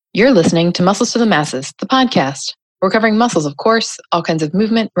You're listening to Muscles to the Masses, the podcast. We're covering muscles, of course, all kinds of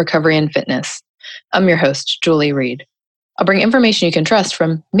movement, recovery, and fitness. I'm your host, Julie Reed. I'll bring information you can trust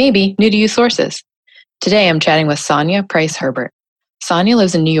from maybe new to you sources. Today, I'm chatting with Sonia Price Herbert. Sonia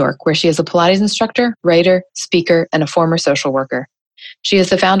lives in New York, where she is a Pilates instructor, writer, speaker, and a former social worker. She is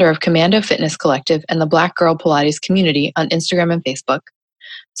the founder of Commando Fitness Collective and the Black Girl Pilates community on Instagram and Facebook.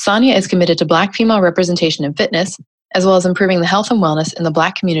 Sonia is committed to Black female representation in fitness, as well as improving the health and wellness in the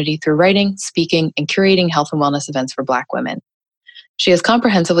Black community through writing, speaking, and curating health and wellness events for Black women. She is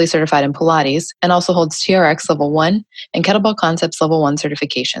comprehensively certified in Pilates and also holds TRX Level 1 and Kettlebell Concepts Level 1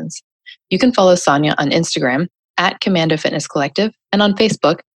 certifications. You can follow Sonia on Instagram at Commando Fitness Collective and on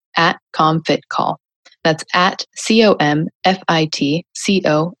Facebook at ComFitCall. That's at ComFitColl.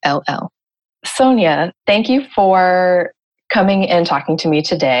 Sonia, thank you for coming and talking to me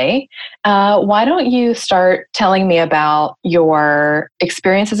today. Why don't you start telling me about your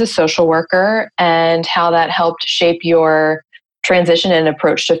experience as a social worker and how that helped shape your transition and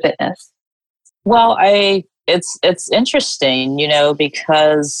approach to fitness? Well, it's interesting,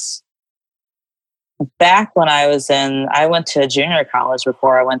 because back when I went to junior college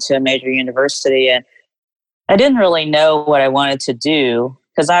before I went to a major university, and I didn't really know what I wanted to do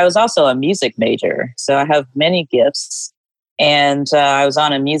because I was also a music major. So I have many gifts. And I was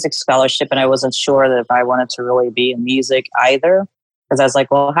on a music scholarship, and I wasn't sure that if I wanted to really be in music either. Because I was like,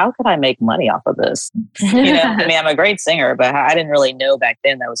 well, how could I make money off of this? I'm a great singer, but I didn't really know back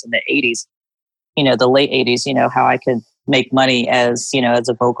then, that was in the 80s, the late 80s, how I could make money as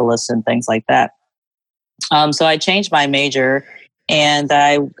a vocalist and things like that. So I changed my major, and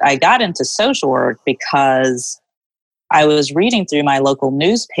I got into social work because I was reading through my local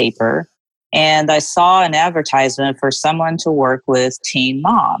newspaper, and I saw an advertisement for someone to work with teen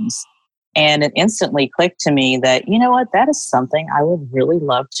moms. And it instantly clicked to me that, that is something I would really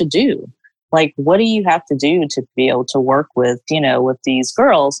love to do. Like, what do you have to do to be able to work with, with these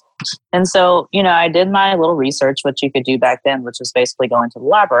girls? And so, I did my little research, what you could do back then, which was basically going to the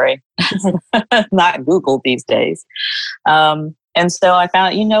library, not Google these days. And so I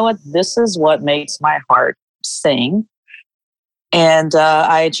found, this is what makes my heart sing. And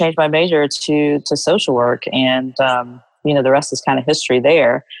I changed my major to social work, and the rest is kind of history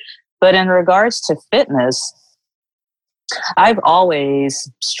there. But in regards to fitness, I've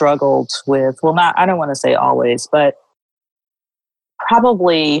always struggled with, I don't want to say always, but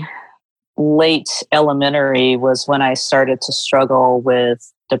probably late elementary was when I started to struggle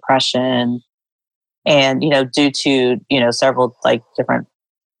with depression, and due to several different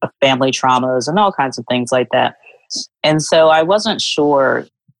family traumas and all kinds of things like that. And so I wasn't sure,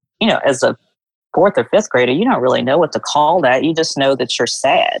 as a fourth or fifth grader, you don't really know what to call that. You just know that you're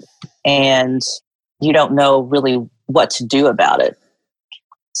sad, and you don't know really what to do about it.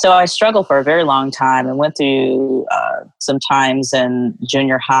 So I struggled for a very long time and went through some times in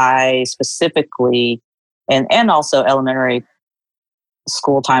junior high specifically, and also elementary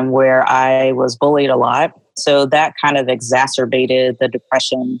school time, where I was bullied a lot. So that kind of exacerbated the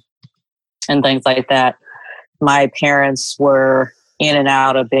depression and things like that. My parents were in and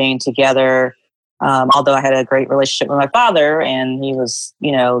out of being together, although I had a great relationship with my father, and he was,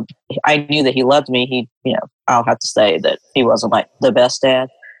 I knew that he loved me. He, I'll have to say that he wasn't like the best dad.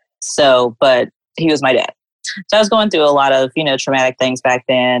 So, but he was my dad. So I was going through a lot of, traumatic things back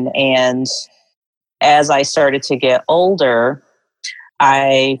then. And as I started to get older,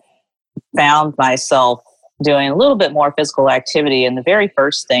 I found myself doing a little bit more physical activity. And the very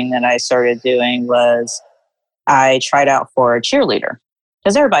first thing that I started doing was I tried out for a cheerleader,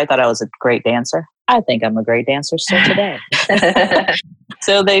 because everybody thought I was a great dancer. I think I'm a great dancer still today.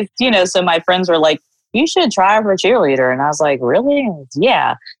 So so my friends were like, you should try for a cheerleader. And I was like, really?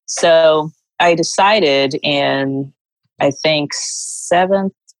 Yeah. So I decided in, I think,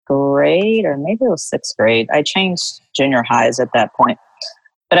 7th grade, or maybe it was 6th grade. I changed junior highs at that point.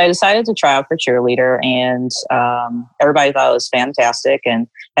 But I decided to try out for cheerleader, and everybody thought it was fantastic. And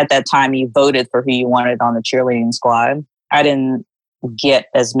at that time, you voted for who you wanted on the cheerleading squad. I didn't get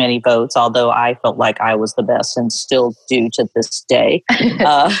as many votes, although I felt like I was the best and still do to this day.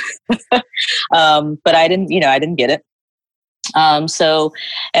 But I didn't get it. So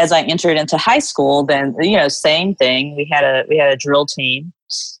as I entered into high school, then, same thing. We had a drill team,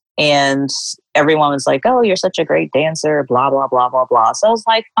 and everyone was like, oh, you're such a great dancer, blah, blah, blah, blah, blah. So I was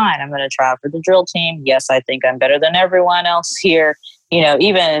like, fine, I'm going to try out for the drill team. Yes, I think I'm better than everyone else here.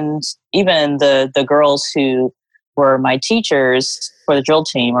 Even the girls who were my teachers for the drill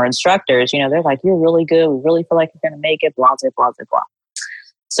team or instructors, they're like, you're really good. We really feel like you're going to make it, blah, blah, blah, blah, blah.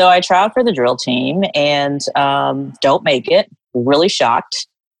 So I tried out for the drill team and don't make it. Really shocked.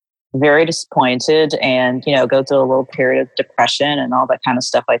 very disappointed and, go through a little period of depression and all that kind of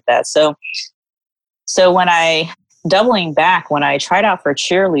stuff like that. So doubling back, when I tried out for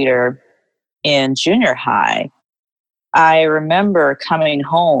cheerleader in junior high, I remember coming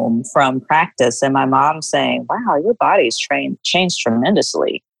home from practice and my mom saying, "Wow, your body's changed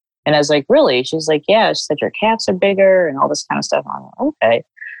tremendously." And I was like, "Really?" She's like, "Yeah." She said, "Your calves are bigger," and all this kind of stuff. I'm like, "Okay."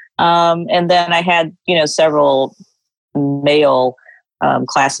 And then I had, several male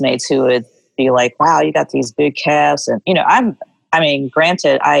classmates who would be like, "Wow, you got these big calves." And,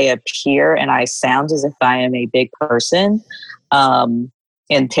 granted, I appear and I sound as if I am a big person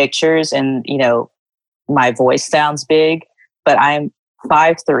in pictures, and, my voice sounds big, but I'm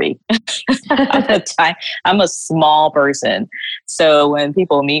 5'3". I'm a small person. So when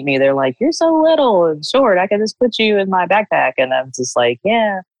people meet me, they're like, "You're so little and short. I could just put you in my backpack." And I'm just like,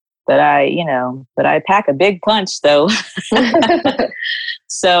 "Yeah, but I pack a big punch though."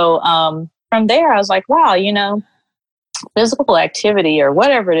 So from there, I was like, wow, physical activity or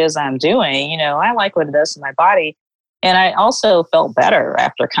whatever it is I'm doing, I like what it does to my body. And I also felt better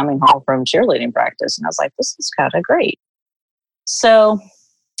after coming home from cheerleading practice. And I was like, this is kind of great. So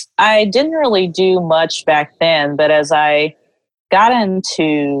I didn't really do much back then, but as I got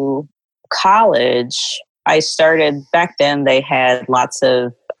into college, I started, back then they had lots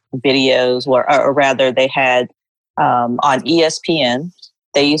of videos, or rather they had on ESPN,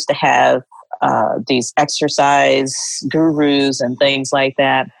 they used to have these exercise gurus and things like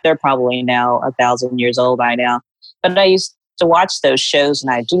that. They're probably now 1,000 years old by now. But I used to watch those shows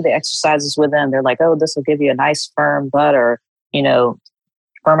and I do the exercises with them. They're like, "Oh, this will give you a nice firm butt," or,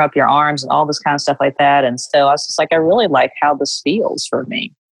 firm up your arms and all this kind of stuff like that. And so I was just like, I really like how this feels for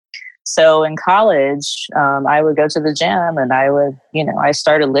me. So in college, I would go to the gym and I would, I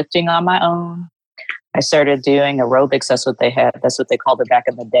started lifting on my own. I started doing aerobics. That's what they had. That's what they called it back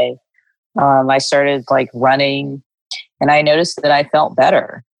in the day. I started like running and I noticed that I felt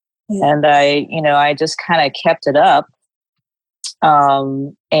better. And I just kind of kept it up.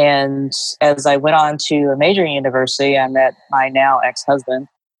 And as I went on to a major university, I met my now ex-husband,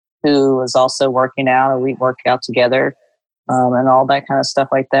 who was also working out, and we worked out together, and all that kind of stuff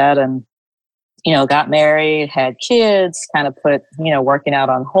like that. And, got married, had kids, kind of put, working out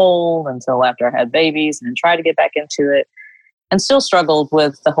on hold until after I had babies, and then tried to get back into it, and still struggled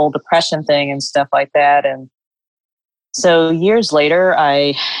with the whole depression thing and stuff like that. And so years later,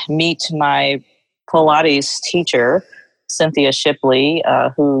 I meet my Pilates teacher, Cynthia Shipley,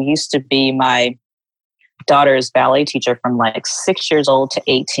 who used to be my daughter's ballet teacher from like 6 years old to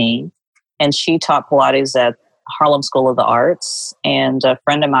 18. And she taught Pilates at Harlem School of the Arts. And a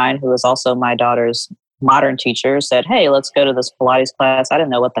friend of mine, who was also my daughter's modern teacher, said, "Hey, let's go to this Pilates class." I didn't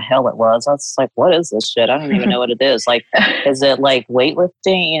know what the hell it was. I was like, "What is this shit? I don't even know what it is. Like, is it like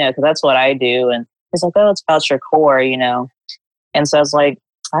weightlifting? Because that's what I do." And he's like, "Oh, it's about your core, And so I was like,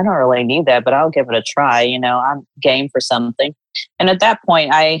 I don't really need that, but I'll give it a try. I'm game for something. And at that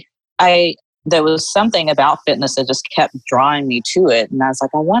point, there was something about fitness that just kept drawing me to it. And I was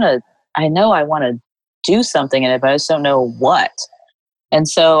like, I know I want to do something in it, but I just don't know what. And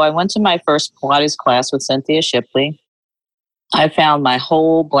so I went to my first Pilates class with Cynthia Shipley. I found my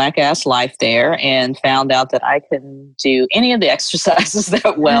whole black ass life there and found out that I couldn't do any of the exercises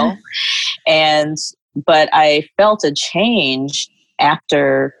that well. But I felt a change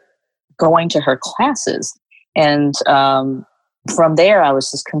after going to her classes. And from there, I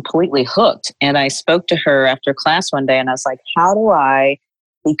was just completely hooked. And I spoke to her after class one day and I was like, how do I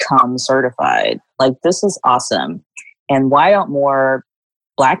become certified? Like, this is awesome. And why don't more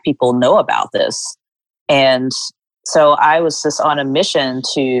Black people know about this? And so I was just on a mission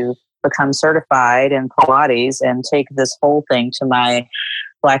to become certified in Pilates and take this whole thing to my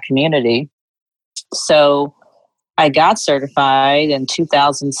Black community. So I got certified in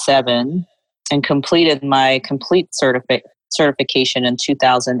 2007 and completed my complete certification in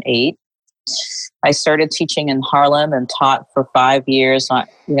 2008. I started teaching in Harlem and taught for 5 years. Not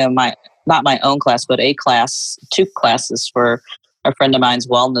my own class, but two classes for a friend of mine's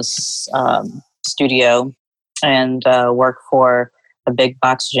wellness studio, and work for a big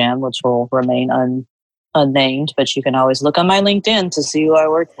box gym, which will remain unnamed, but you can always look on my LinkedIn to see who I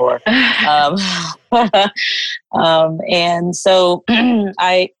work for. And so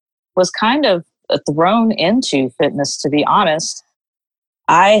I was kind of thrown into fitness, to be honest.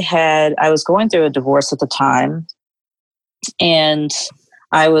 I was going through a divorce at the time, and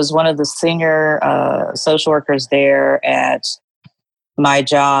I was one of the senior social workers there at my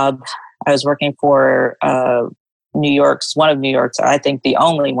job. I was working for one of New York's, I think the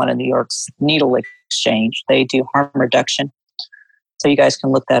only one in New York's, Needle Exchange. They do harm reduction. So you guys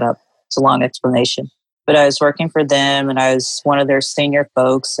can look that up. It's a long explanation. But I was working for them, and I was one of their senior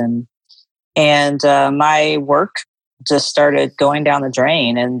folks, and my work just started going down the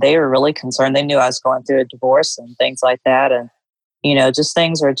drain, and they were really concerned. They knew I was going through a divorce and things like that, and just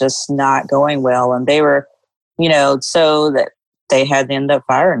things were just not going well, and they were, so that they had to end up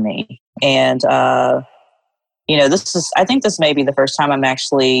firing me. And I think this may be the first time I'm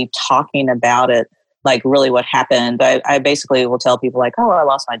actually talking about it, like really what happened. I basically will tell people like, oh, I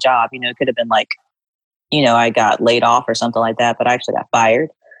lost my job. It could have been like, I got laid off or something like that, but I actually got fired.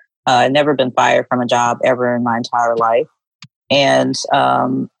 I'd never been fired from a job ever in my entire life. And,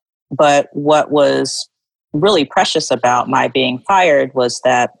 but what was really precious about my being fired was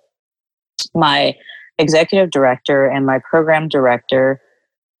that my executive director and my program director,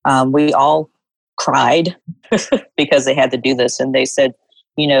 we all cried because they had to do this. And they said,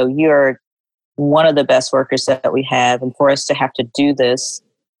 you're one of the best workers that we have. And for us to have to do this,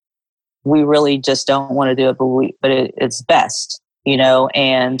 we really just don't want to do it, but it's best.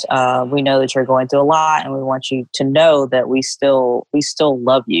 And we know that you're going through a lot, and we want you to know that we still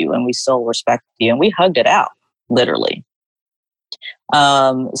love you and we still respect you. And we hugged it out, literally.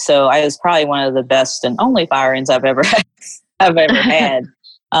 So I was probably one of the best and only firings I've ever had.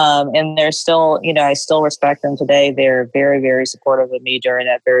 And they're still, I still respect them today. They're very, very supportive of me during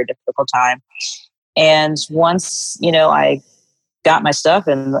that very difficult time. And once, I got my stuff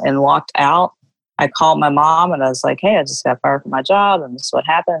and walked out, I called my mom and I was like, hey, I just got fired from my job and this is what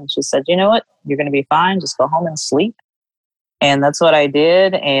happened. And she said, you know what? You're going to be fine. Just go home and sleep. And that's what I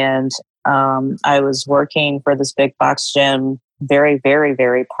did. And I was working for this big box gym very, very,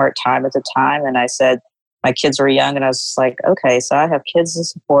 very part-time at the time. And I said, my kids were young and I was just like, okay, so I have kids to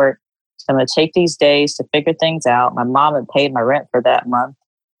support. So I'm going to take these days to figure things out. My mom had paid my rent for that month.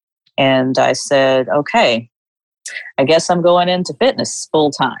 And I said, okay, I guess I'm going into fitness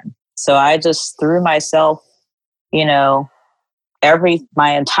full time. So I just threw myself, my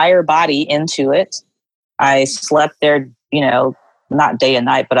entire body into it. I slept there, not day and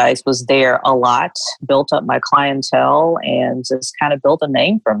night, but I was there a lot, built up my clientele, and just kind of built a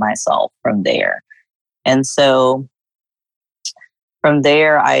name for myself from there. And so from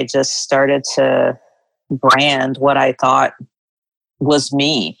there, I just started to brand what I thought was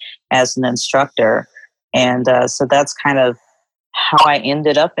me as an instructor. And so that's kind of how I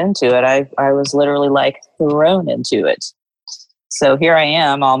ended up into it. I was literally like thrown into it. So here I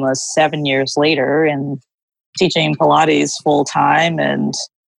am almost 7 years later and teaching Pilates full time, and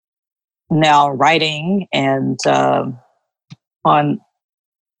now writing and on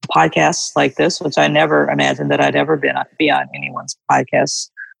podcasts like this, which I never imagined that I'd ever be on anyone's podcast,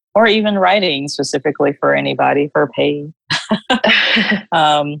 or even writing specifically for anybody for pay.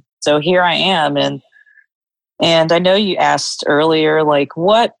 So here I am, and I know you asked earlier, like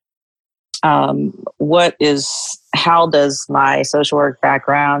how does my social work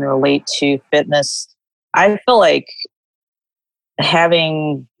background relate to fitness? I feel like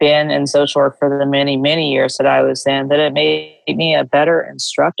having been in social work for the many, many years that I was in, that it made me a better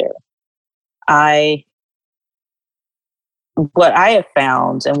instructor. What I have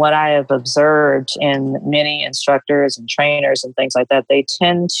found and what I have observed in many instructors and trainers and things like that, they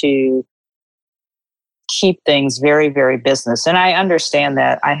tend to keep things very, very business. And I understand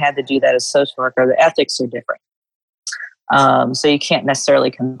that. I had to do that as a social worker. The ethics are different. So you can't necessarily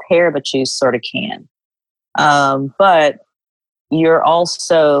compare, but you sort of can. But you're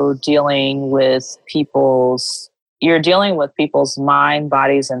also dealing with people's mind,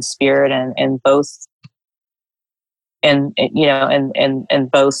 bodies, and spirit, and both,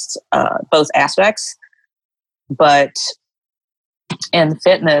 and both aspects. But in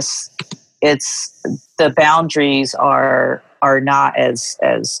fitness, it's the boundaries are not as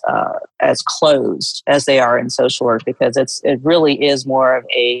closed as they are in social work, because it really is more of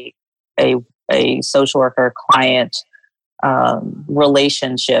a social worker client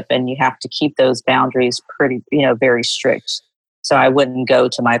relationship, and you have to keep those boundaries pretty, very strict. So I wouldn't go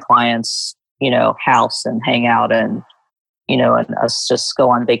to my client's, house and hang out and, and us just go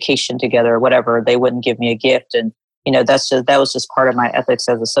on vacation together or whatever. They wouldn't give me a gift. And, that was just part of my ethics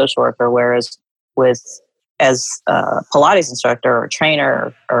as a social worker. Whereas as a Pilates instructor or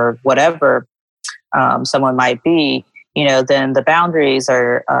trainer or whatever someone might be, then the boundaries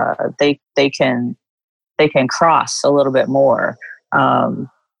are, they can cross a little bit more,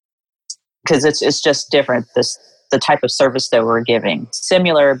 because it's just different. The type of service that we're giving,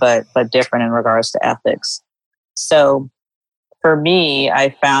 similar but different in regards to ethics. So for me,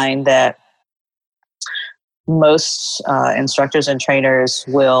 I find that most instructors and trainers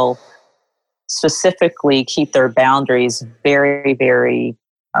will specifically keep their boundaries very, very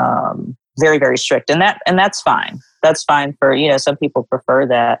very, very strict. And that's fine. That's fine for, some people prefer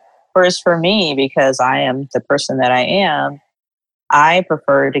that. Whereas for me, because I am the person that I am, I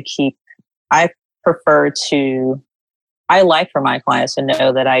like for my clients to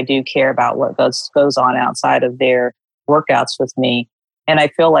know that I do care about what goes on outside of their workouts with me. And I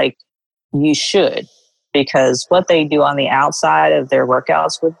feel like you should, because what they do on the outside of their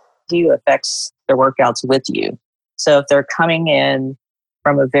workouts with you affects their workouts with you. So if they're coming in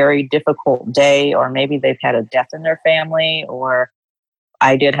from a very difficult day, or maybe they've had a death in their family, or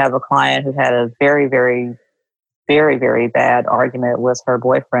I did have a client who had a very, very, very, very bad argument with her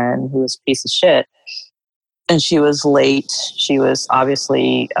boyfriend, who was a piece of shit. And she was late. She was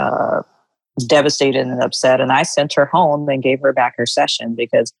obviously devastated and upset. And I sent her home and gave her back her session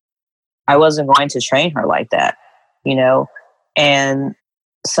because I wasn't going to train her like that, And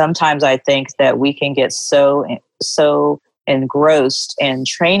sometimes I think that we can get so engrossed in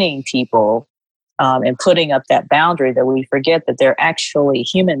training people and putting up that boundary that we forget that they're actually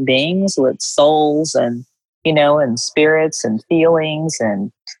human beings with souls and, and spirits and feelings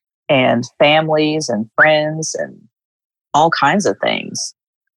and families and friends and all kinds of things.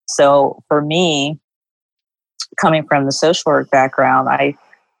 So for me, coming from the social work background,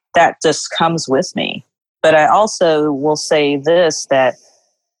 that just comes with me. But I also will say this, that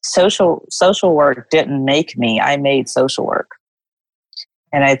social work didn't make me. I made social work.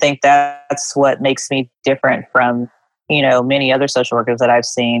 And I think that's what makes me different from, many other social workers that I've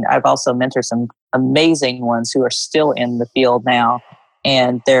seen. I've also mentored some amazing ones who are still in the field now,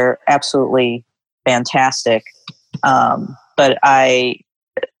 and they're absolutely fantastic. But I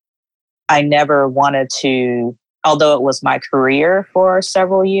never wanted to, although it was my career for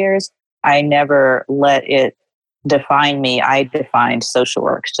several years, I never let it define me. I defined social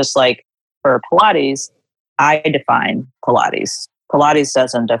work. Just like for Pilates, I define Pilates. Pilates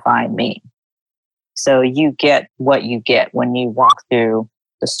doesn't define me. So you get what you get when you walk through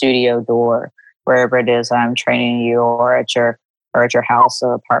the studio door, wherever it is I'm training you, or at your house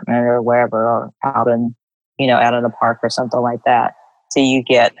or apartment or wherever, or out in a park or something like that. So you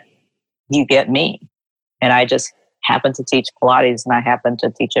get me. And I just happen to teach Pilates, and I happen to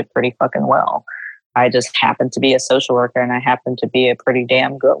teach it pretty fucking well. I just happen to be a social worker, and I happen to be a pretty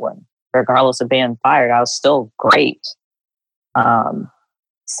damn good one. Regardless of being fired, I was still great.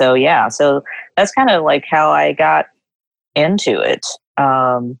 So that's kind of like how I got into it.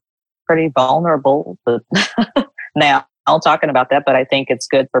 Pretty vulnerable, but now I'm talking about that, but I think it's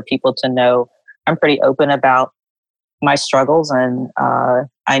good for people to know I'm pretty open about my struggles. And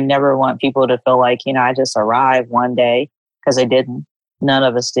I never want people to feel like, I just arrived one day, because I didn't. None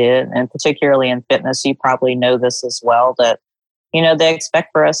of us did. And particularly in fitness, you probably know this as well, that, they expect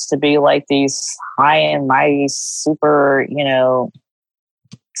for us to be like these high and mighty super,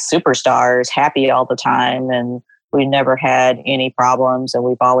 superstars, happy all the time. And we never had any problems, and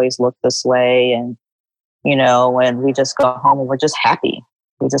we've always looked this way. And, and we just go home and we're just happy.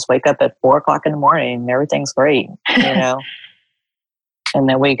 We just wake up at 4:00 in the morning and everything's great, And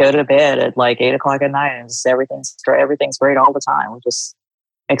then we go to bed at like 8:00 at night, and just everything's great all the time. We're just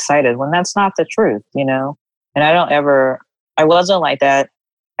excited, when that's not the truth, And I wasn't like that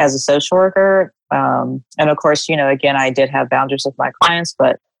as a social worker. And of course, again, I did have boundaries with my clients,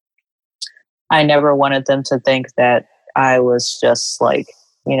 but I never wanted them to think that I was just like,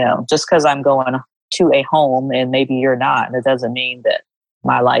 just because I'm going to a home and maybe you're not, and it doesn't mean that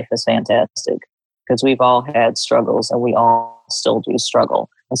my life is fantastic, because we've all had struggles and we all still do struggle.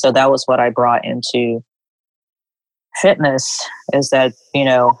 And so that was what I brought into fitness, is that,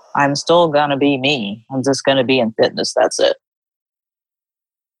 I'm still going to be me. I'm just going to be in fitness. That's it.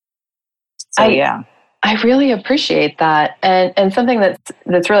 So, yeah. I really appreciate that. And something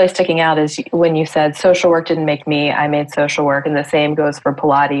that's really sticking out is when you said social work didn't make me, I made social work, and the same goes for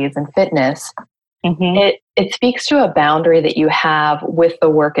Pilates and fitness. Mm-hmm. It speaks to a boundary that you have with the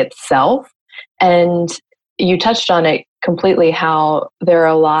work itself. And you touched on it completely, how there are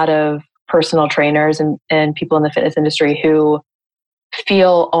a lot of personal trainers and people in the fitness industry who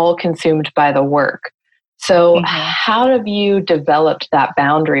feel all consumed by the work. So mm-hmm. How have you developed that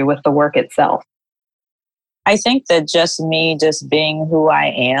boundary with the work itself? I think that just being who I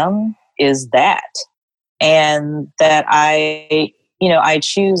am is that. And that I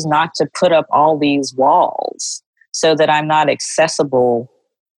choose not to put up all these walls so that I'm not accessible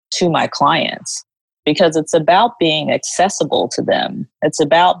to my clients, because it's about being accessible to them. It's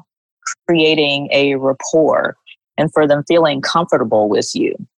about creating a rapport and for them feeling comfortable with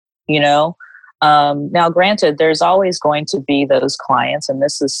you, Now, granted, there's always going to be those clients, and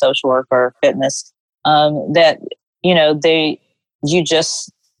this is social work or fitness, that,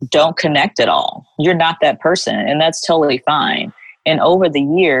 don't connect at all. You're not that person, and that's totally fine. And over the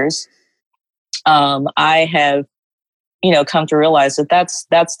years, I have, come to realize that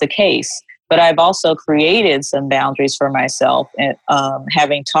that's the case. But I've also created some boundaries for myself, and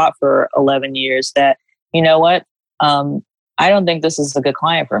having taught for 11 years, that, you know what, I don't think this is a good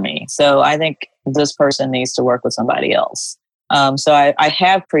client for me. So I think this person needs to work with somebody else. So I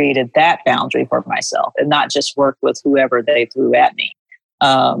have created that boundary for myself, and not just work with whoever they threw at me.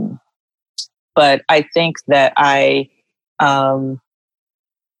 But I think that I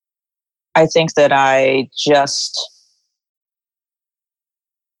just,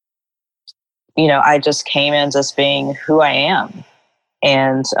 I just came in just being who I am.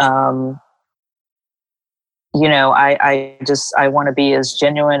 And, I want to be as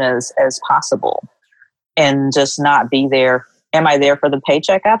genuine as possible, and just not be there. Am I there for the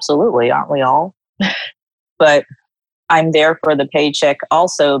paycheck? Absolutely. Aren't we all? But I'm there for the paycheck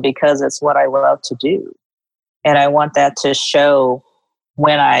also because it's what I love to do. And I want that to show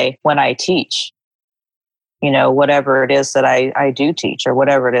when I teach, whatever it is that I do teach, or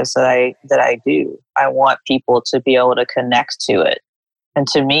whatever it is that I do. I want people to be able to connect to it. And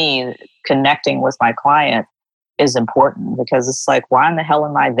to me, connecting with my client is important, because it's like, why in the hell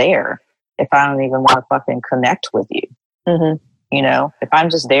am I there if I don't even want to fucking connect with you? Mm-hmm. If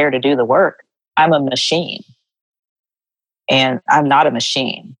I'm just there to do the work, I'm a machine. And I'm not a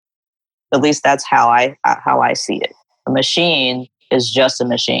machine. At least that's how I see it. A machine is just a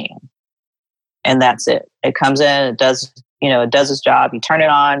machine. And that's it. It comes in, it does its job. You turn it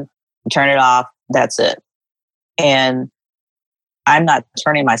on, you turn it off. That's it. And I'm not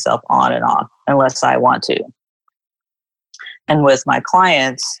turning myself on and off unless I want to. And with my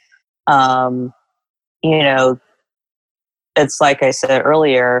clients, it's like I said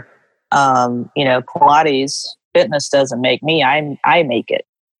earlier, Pilates fitness doesn't make me, I make it.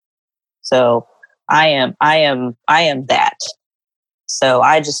 So I am that. So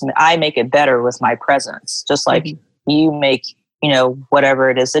I make it better with my presence, just like you make, whatever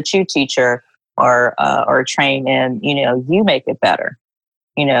it is that you teach or train in, you make it better.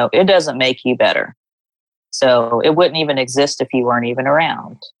 It doesn't make you better. So it wouldn't even exist if you weren't even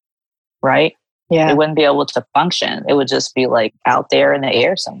around, right? Yeah. It wouldn't be able to function. It would just be like out there in the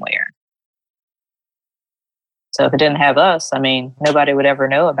air somewhere. So if it didn't have us, nobody would ever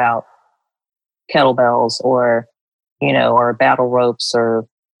know about kettlebells or battle ropes or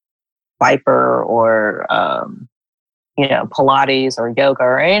Viper or, Pilates or yoga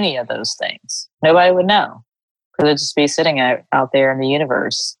or any of those things. Nobody would know, because it'd just be sitting out there in the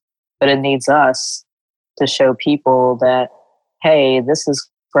universe. But it needs us to show people that, hey, this is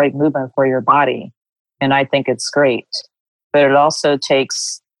great movement for your body. And I think it's great. But it also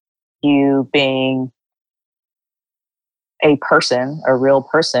takes you being a person, a real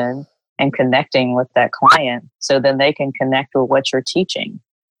person, and connecting with that client, so then they can connect with what you're teaching.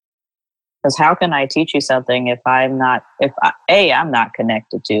 Because how can I teach you something if I'm not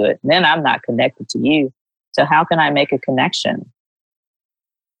connected to it, then I'm not connected to you. So how can I make a connection?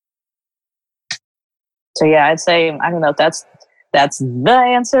 So yeah, I'd say, I don't know if that's the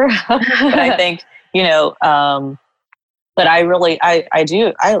answer, but I think, but I really,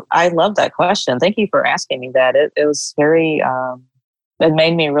 I love that question. Thank you for asking me that. It was very, it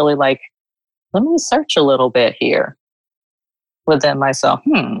made me really like, let me search a little bit here within myself.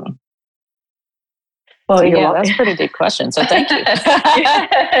 Well, so, that's a pretty big question. So thank you.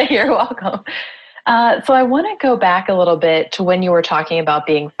 You're welcome. So I want to go back a little bit to when you were talking about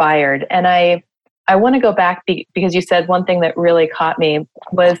being fired. And I want to go back because you said one thing that really caught me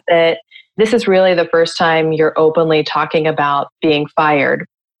was that this is really the first time you're openly talking about being fired.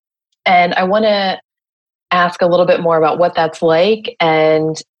 And I want to ask a little bit more about what that's like.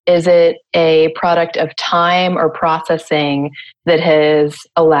 And is it a product of time or processing that has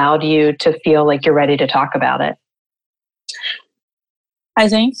allowed you to feel like you're ready to talk about it? I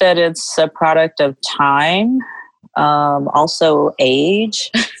think that it's a product of time, also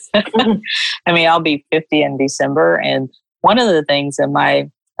age. I'll be 50 in December. And one of the things that my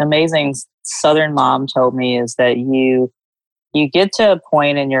amazing Southern mom told me is that you get to a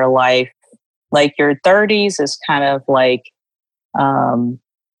point in your life, like your 30s is kind of like, kind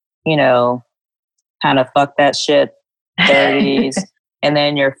of fuck that shit 30s. And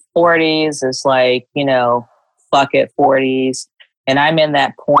then your 40s is like, fuck it 40s. And I'm in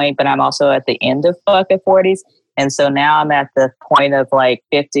that point, but I'm also at the end of fuck it 40s. And so now I'm at the point of like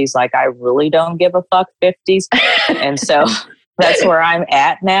 50s, like I really don't give a fuck 50s. And so that's where I'm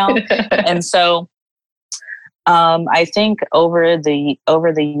at now. And so I think over the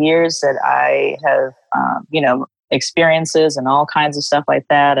years that I have, experiences and all kinds of stuff like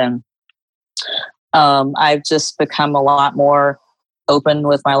that. And I've just become a lot more open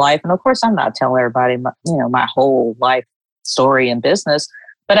with my life. And of course, I'm not telling everybody, my whole life story and business,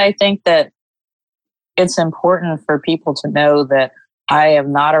 but I think that it's important for people to know that I have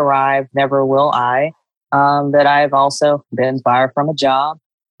not arrived, never will I, that I've also been fired from a job.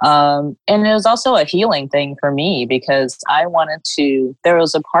 And it was also a healing thing for me because there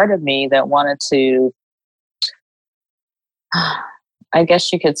was a part of me that wanted to, I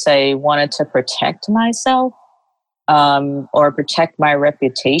guess you could say, wanted to protect myself, or protect my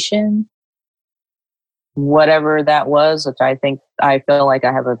reputation, whatever that was, which I feel like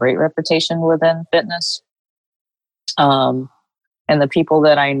I have a great reputation within fitness, and the people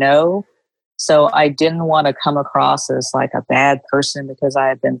that I know. So I didn't want to come across as like a bad person because I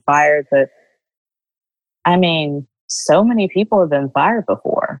had been fired. But I mean, so many people have been fired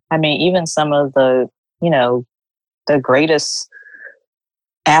before. I mean, even some of the greatest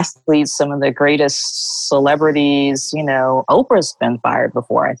athletes, some of the greatest celebrities, Oprah's been fired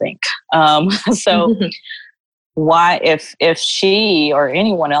before, I think. So why, if she or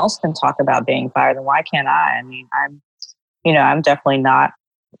anyone else can talk about being fired, then why can't I? I mean, I'm definitely not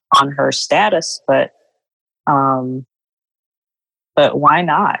on her status, but why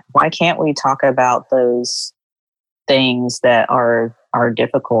not? Why can't we talk about those things that are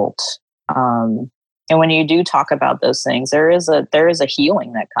difficult? And when you do talk about those things, there is a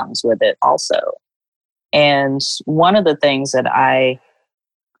healing that comes with it also. And one of the things that I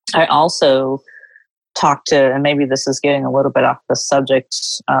also talk to, and maybe this is getting a little bit off the subject,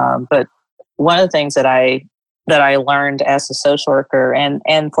 but one of the things that I learned as a social worker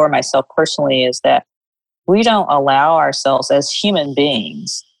and for myself personally is that we don't allow ourselves as human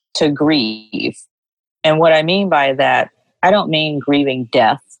beings to grieve. And what I mean by that, I don't mean grieving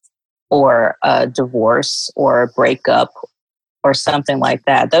death or a divorce or a breakup or something like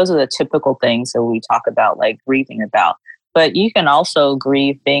that. Those are the typical things that we talk about, like grieving about. But you can also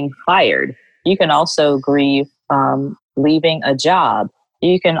grieve being fired. You can also grieve leaving a job.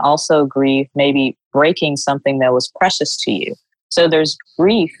 You can also grieve maybe breaking something that was precious to you. So there's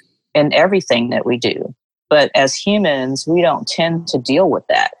grief in everything that we do. But as humans, we don't tend to deal with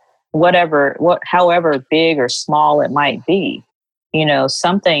that. However big or small it might be,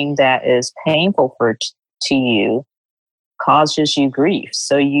 something that is painful to you causes you grief.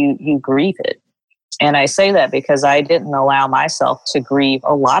 So you grieve it. And I say that because I didn't allow myself to grieve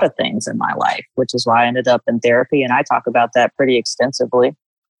a lot of things in my life, which is why I ended up in therapy. And I talk about that pretty extensively,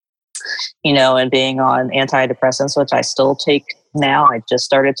 and being on antidepressants, which I still take now. I just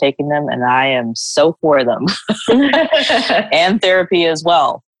started taking them and I am so for them and therapy as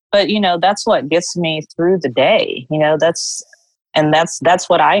well. But, that's what gets me through the day. That's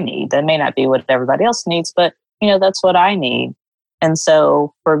what I need. That may not be what everybody else needs, but, that's what I need. And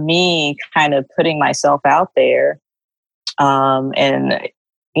so for me, kind of putting myself out there, and,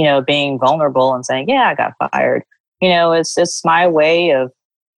 being vulnerable and saying, yeah, I got fired, it's my way of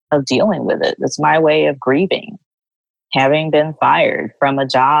dealing with it. It's my way of grieving, having been fired from a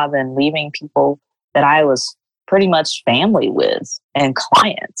job and leaving people that I was pretty much family with and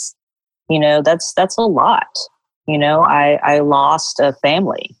clients. That's a lot. I lost a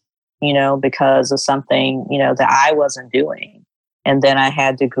family, because of something, that I wasn't doing. And then I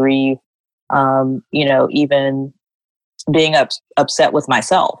had to grieve, even being upset with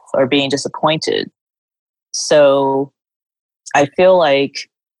myself or being disappointed. So I feel like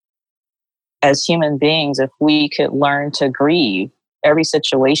as human beings, if we could learn to grieve every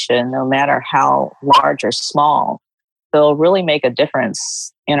situation, no matter how large or small, they'll really make a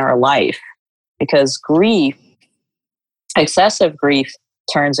difference in our life. Because excessive grief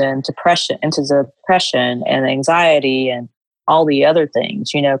turns into depression and anxiety and all the other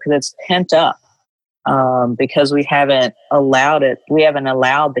things, because it's pent up, because we haven't allowed it. We haven't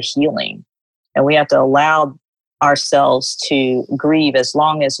allowed the healing, and we have to allow ourselves to grieve as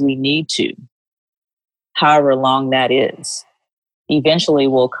long as we need to, however long that is. Eventually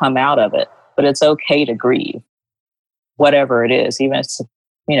we'll come out of it, but it's okay to grieve, whatever it is, even if it's,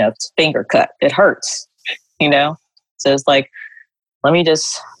 it's a finger cut, it hurts, So it's like, let me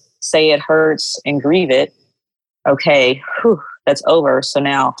just say it hurts and grieve it. Okay, that's over. So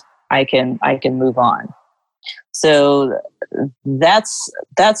now I can move on. So that's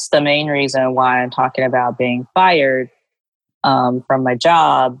the main reason why I'm talking about being fired from my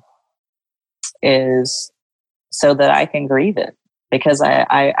job, is so that I can grieve it, because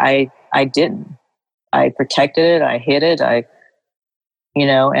I didn't. I protected it. I hid it. And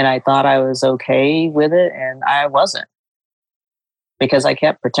I thought I was okay with it, and I wasn't, because I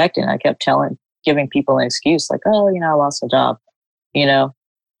kept protecting. I kept telling giving people an excuse like, oh, I lost a job.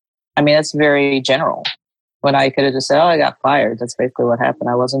 I mean, that's very general. When I could have just said, oh, I got fired. That's basically what happened.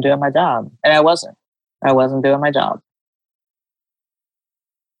 I wasn't doing my job. And I wasn't doing my job.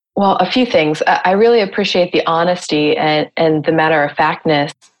 Well, a few things. I really appreciate the honesty and the matter of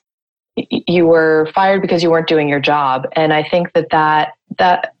factness. You were fired because you weren't doing your job. And I think that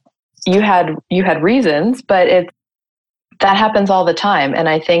you had reasons, but that happens all the time. And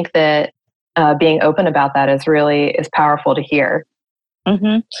I think that being open about that is powerful to hear.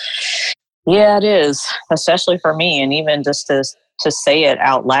 Mm-hmm. Yeah, it is, especially for me. And even just to say it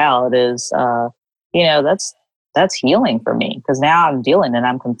out loud is, that's healing for me, because now I'm dealing and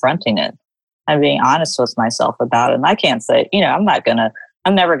I'm confronting it. I'm being honest with myself about it. And I can't say, I'm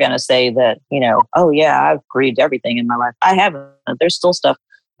never going to say that, oh yeah, I've grieved everything in my life. I haven't. There's still stuff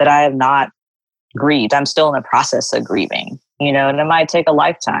that I have not grieved. I'm still in the process of grieving, and it might take a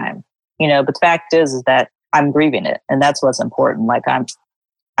lifetime, but the fact is that I'm grieving it. And that's what's important. Like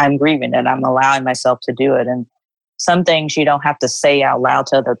I'm grieving it. I'm allowing myself to do it. And some things you don't have to say out loud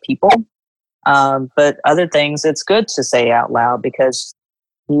to other people. But other things it's good to say out loud, because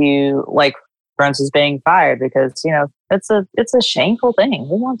you, like, for instance, being fired, because, it's a shameful thing.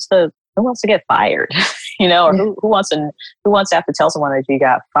 Who wants to get fired? Or who wants to have to tell someone that you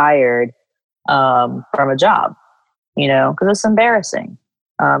got fired from a job, because it's embarrassing.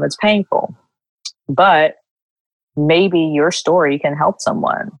 It's painful, but maybe your story can help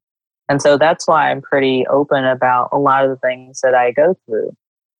someone. And so that's why I'm pretty open about a lot of the things that I go through,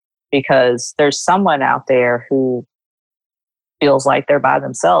 because there's someone out there who feels like they're by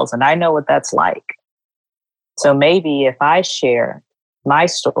themselves, and I know what that's like. So maybe if I share my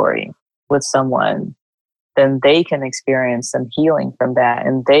story with someone, then they can experience some healing from that,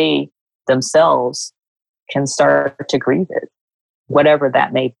 and they themselves can start to grieve it, whatever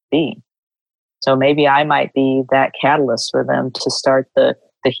that may be. So maybe I might be that catalyst for them to start the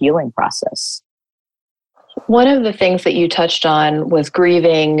healing process. One of the things that you touched on was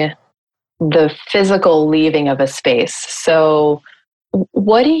grieving the physical leaving of a space. So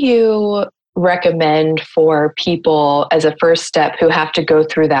what do you recommend for people as a first step who have to go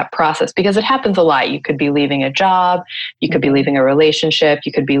through that process? Because it happens a lot. You could be leaving a job, you could be leaving a relationship,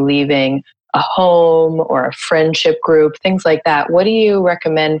 you could be leaving a home or a friendship group, things like that. What do you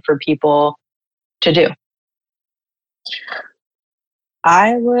recommend for people to do?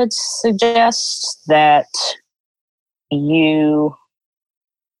 I would suggest that you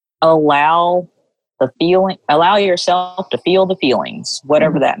allow yourself to feel the feelings,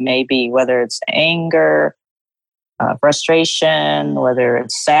 whatever that may be, whether it's anger, frustration, whether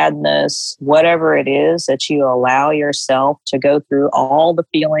it's sadness, whatever it is, that you allow yourself to go through all the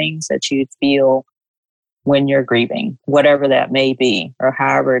feelings that you feel when you're grieving, whatever that may be, or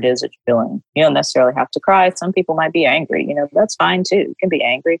however it is that you're feeling. You don't necessarily have to cry. Some people might be angry. That's fine too. You can be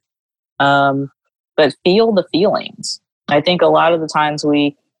angry. But feel the feelings. I think a lot of the times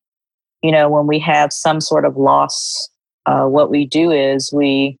when we have some sort of loss, what we do is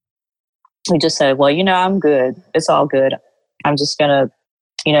we just say, well, I'm good. It's all good. I'm just going to,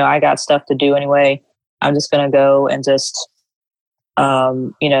 I got stuff to do anyway. I'm just going to go and just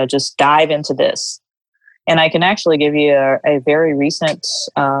dive into this. And I can actually give you a very recent,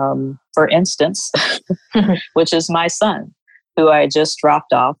 for instance, which is my son, who I just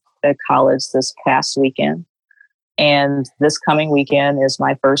dropped off at college this past weekend. And this coming weekend is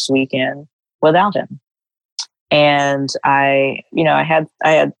my first weekend without him. And I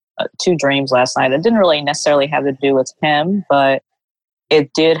had two dreams last night that didn't really necessarily have to do with him, but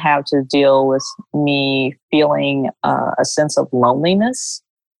it did have to deal with me feeling a sense of loneliness.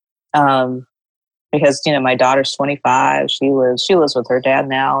 Because, my daughter's 25, she lives with her dad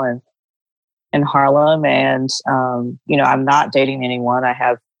now in Harlem. And, I'm not dating anyone. I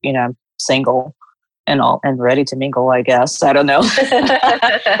have, I'm single and ready to mingle, I guess. I don't know.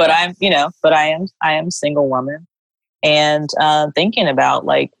 But I am a single woman, and thinking about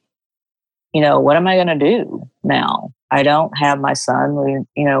what am I going to do now? I don't have my son.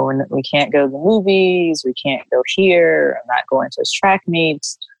 We can't go to the movies. We can't go here. I'm not going to his track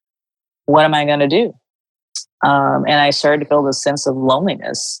meets. What am I going to do? And I started to feel this sense of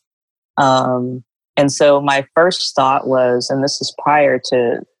loneliness. And so my first thought was, and this is prior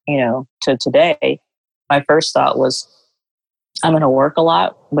to today, my first thought was, I'm going to work a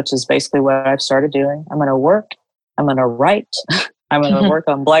lot, which is basically what I've started doing. I'm going to work. I'm going to write. I'm going to work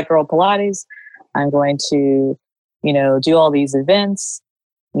on Black Girl Pilates. I'm going to, do all these events.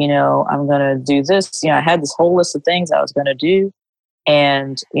 I'm going to do this. I had this whole list of things I was going to do.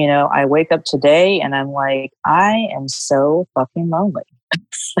 And, I wake up today and I'm like, I am so fucking lonely.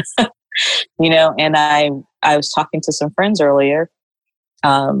 And I was talking to some friends earlier.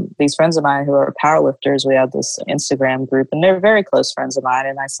 These friends of mine who are powerlifters, we have this Instagram group, and they're very close friends of mine.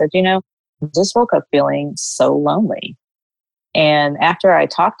 And I said, I just woke up feeling so lonely. And after I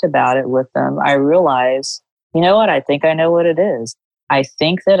talked about it with them, I realized, you know what? I think I know what it is. I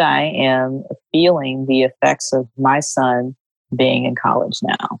think that I am feeling the effects of my son being in college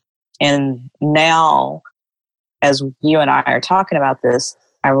now. And now, as you and I are talking about this,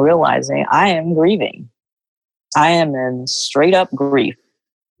 I'm realizing I am grieving. I am in straight up grief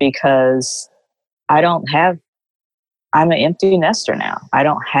because I'm an empty nester now. I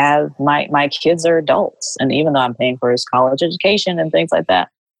don't have, my kids are adults. And even though I'm paying for his college education and things like that,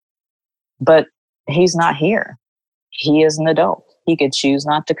 but he's not here. He is an adult. He could choose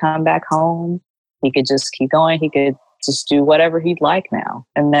not to come back home. He could just keep going. He could just do whatever he'd like now.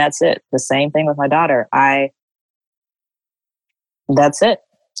 And that's it. The same thing with my daughter. That's it.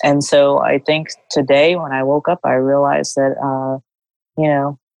 And so I think today when I woke up, I realized that,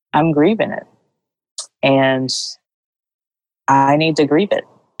 I'm grieving it. And I need to grieve it.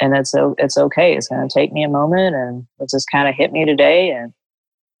 And it's okay. It's going to take me a moment, and it just kind of hit me today. And,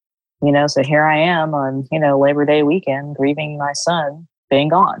 so here I am on, Labor Day weekend, grieving my son being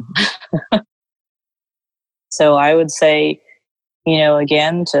gone. So I would say,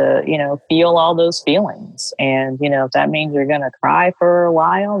 again, to, feel all those feelings. And, if that means you're going to cry for a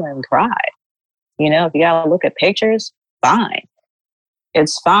while, then cry. If you got to look at pictures, fine.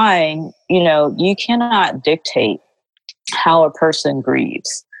 It's fine. You cannot dictate how a person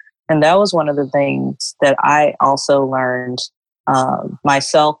grieves. And that was one of the things that I also learned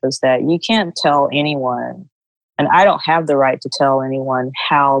myself, is that you can't tell anyone, and I don't have the right to tell anyone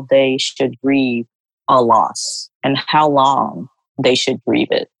how they should grieve a loss and how long they should grieve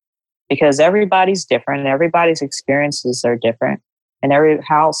it, because everybody's different. Everybody's experiences are different, and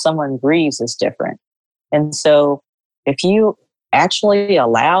how someone grieves is different. And so if you actually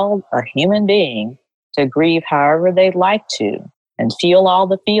allow a human being to grieve however they'd like to and feel all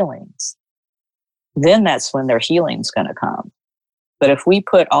the feelings, then that's when their healing's going to come. But if we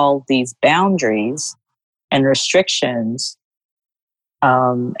put all these boundaries and restrictions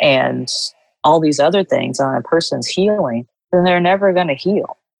and all these other things on a person's healing, then they're never going to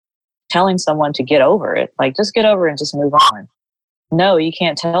heal. Telling someone to get over it, like just get over it and just move on. No, you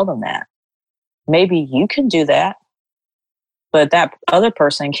can't tell them that. Maybe you can do that, but that other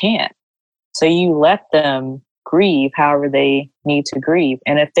person can't. So you let them grieve however they need to grieve.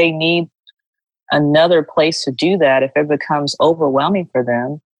 And if they need another place to do that, if it becomes overwhelming for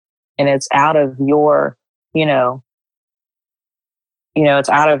them and it's out of your, it's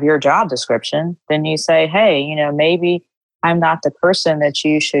out of your job description, then you say, hey, maybe I'm not the person that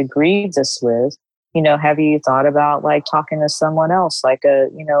you should grieve this with. Have you thought about like talking to someone else, like a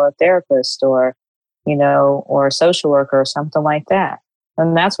therapist or a social worker or something like that?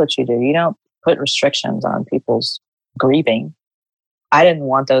 And that's what you do. You don't put restrictions on people's grieving. I didn't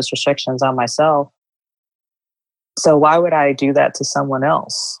want those restrictions on myself. So why would I do that to someone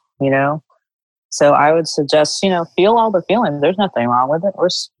else? So I would suggest, feel all the feelings. There's nothing wrong with it. We're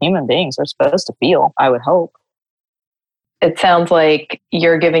human beings. We're supposed to feel, I would hope. It sounds like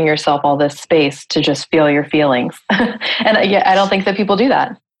you're giving yourself all this space to just feel your feelings. And yeah, I don't think that people do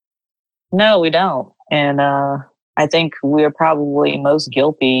that. No, we don't. And I think we're probably most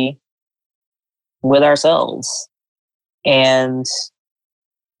guilty with ourselves. And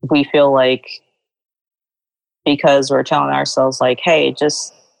we feel like, because we're telling ourselves like, hey,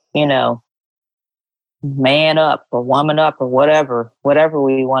 just, man up or woman up or whatever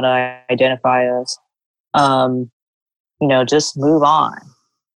we want to identify as, just move on.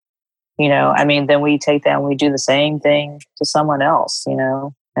 Then we take that and we do the same thing to someone else,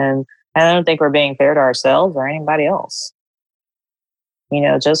 and I don't think we're being fair to ourselves or anybody else.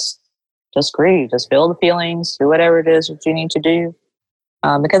 Just grieve, just feel the feelings, do whatever it is that you need to do.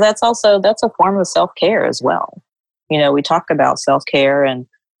 Because that's a form of self-care as well. We talk about self-care and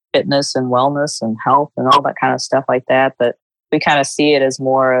fitness and wellness and health and all that kind of stuff like that, but we kind of see it as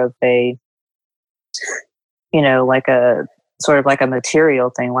more of a, like a sort of like a material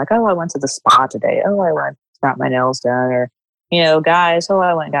thing. Like, oh, I went to the spa today. Oh, I went, got my nails done. Or, guys, oh,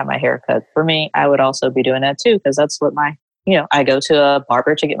 I went and got my hair cut. For me, I would also be doing that too, because that's what I go to a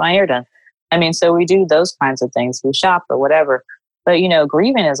barber to get my hair done. So we do those kinds of things. We shop or whatever. But,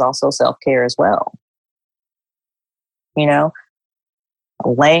 grieving is also self-care as well.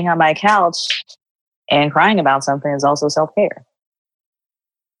 Laying on my couch and crying about something is also self-care.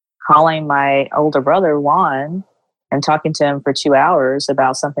 Calling my older brother, Juan, and talking to him for 2 hours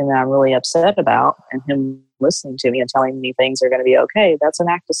about something that I'm really upset about, and him listening to me and telling me things are going to be okay, that's an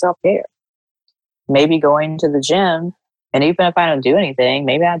act of self-care. Maybe going to the gym, and even if I don't do anything,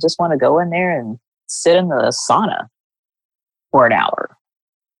 maybe I just want to go in there and sit in the sauna for an hour.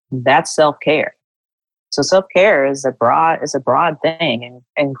 That's self-care. So self-care is a broad thing,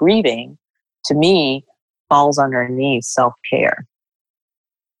 and grieving, to me, falls underneath self-care.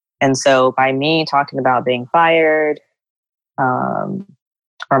 And so by me talking about being fired from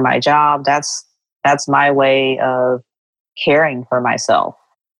my job, that's my way of caring for myself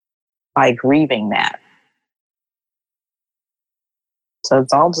by grieving that. So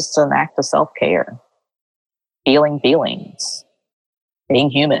it's all just an act of self-care, feeling feelings, being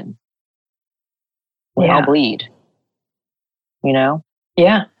human. We all bleed, you know?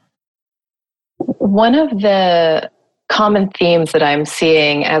 Yeah. One of the common themes that I'm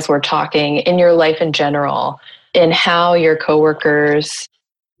seeing as we're talking in your life in general, in how your coworkers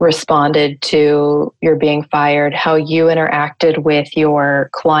responded to your being fired, how you interacted with your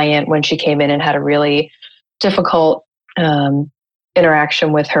client when she came in and had a really difficult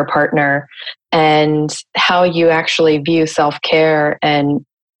interaction with her partner, and how you actually view self-care and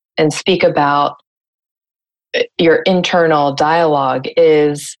speak about your internal dialogue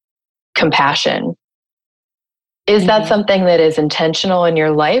is compassion. Is that something that is intentional in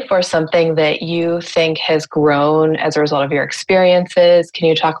your life, or something that you think has grown as a result of your experiences? Can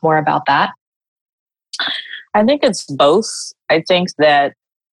you talk more about that? I think it's both. I think that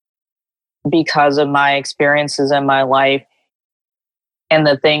because of my experiences in my life and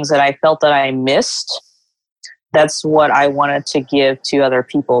the things that I felt that I missed, that's what I wanted to give to other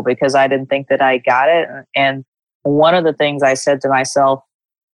people, because I didn't think that I got it. And one of the things I said to myself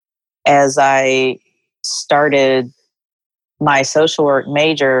as I started my social work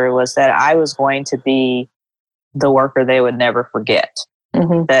major was that I was going to be the worker they would never forget.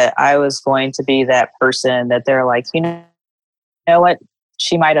 That I was going to be that person that they're like, you know what?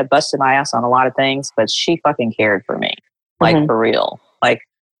 She might have busted my ass on a lot of things, but she fucking cared for me. Like, for real. Like,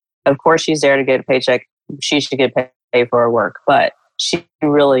 of course she's there to get a paycheck. She should get paid for her work, but she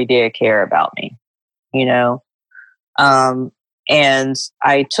really did care about me, you know? And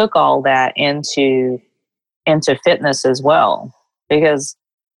I took all that into fitness as well, because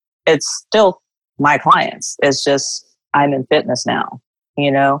it's still my clients. It's just, I'm in fitness now,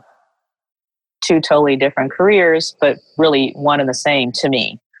 you know? Two totally different careers, but really one and the same to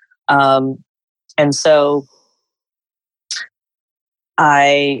me. And so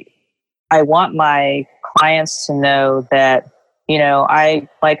I want my clients to know that, you know, I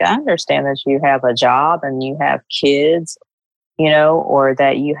understand that you have a job and you have kids, you know, or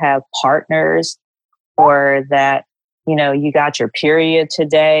that you have partners, or that, you know, you got your period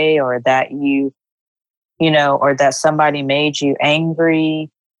today, or that you know, or that somebody made you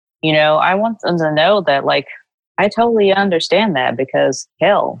angry. You know, I want them to know that, like, I totally understand that, because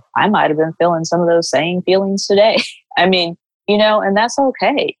hell, I might have been feeling some of those same feelings today. I mean, you know, and that's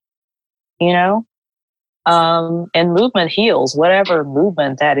okay, you know? And movement heals, whatever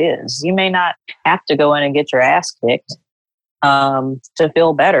movement that is. You may not have to go in and get your ass kicked to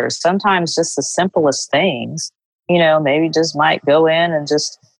feel better. Sometimes just the simplest things, you know, maybe just might go in and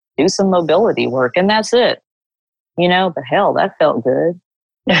just do some mobility work, and that's it. You know, but hell, that felt good.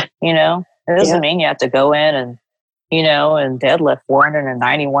 You know, it doesn't mean you have to go in and, you know, and deadlift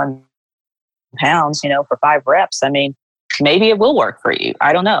 491 pounds, you know, for 5 reps. I mean, maybe it will work for you.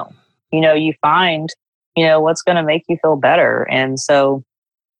 I don't know. You know, you find, you know, what's going to make you feel better. And so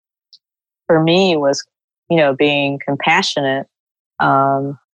for me, it was, you know, being compassionate.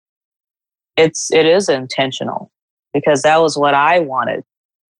 It is intentional, because that was what I wanted,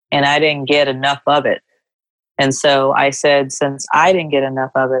 and I didn't get enough of it. And so I said, since I didn't get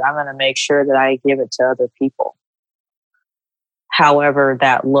enough of it, I'm going to make sure that I give it to other people, however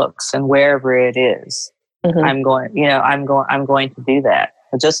that looks and wherever it is. I'm going to do that.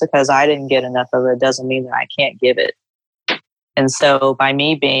 But just because I didn't get enough of it doesn't mean that I can't give it. And so by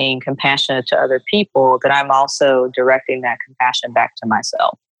me being compassionate to other people, that I'm also directing that compassion back to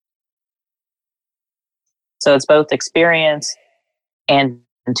myself. So it's both experience and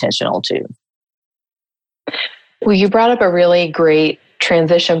intentional too. Well, you brought up a really great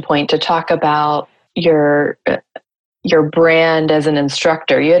transition point to talk about your brand as an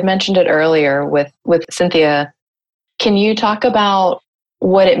instructor. You had mentioned it earlier with Cynthia. Can you talk about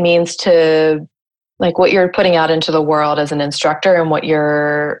what it means to, like, what you're putting out into the world as an instructor, and what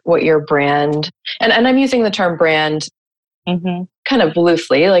your brand, and I'm using the term brand kind of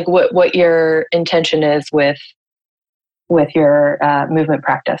loosely, like what your intention is with your movement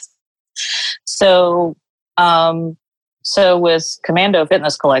practice? So So with Commando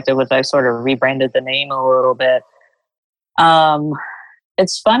Fitness Collective, which I sort of rebranded the name a little bit,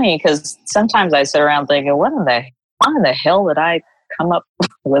 it's funny because sometimes I sit around thinking, why in the hell did I come up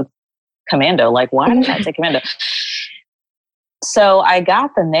with Commando? Like, why did I say Commando? So I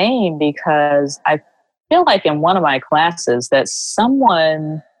got the name because I feel like in one of my classes that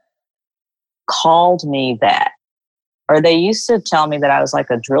someone called me that, or they used to tell me that I was like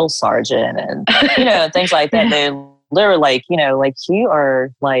a drill sergeant and, things like that. They literally like, like you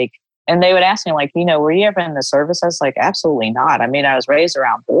are like, and they would ask me like, were you ever in the service? I was like, absolutely not. I mean, I was raised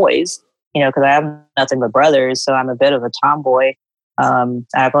around boys, because I have nothing but brothers. So I'm a bit of a tomboy. I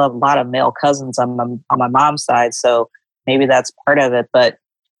have a lot of male cousins on my mom's side. So maybe that's part of it. But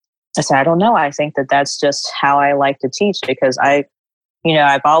I said, I don't know. I think that that's just how I like to teach because I've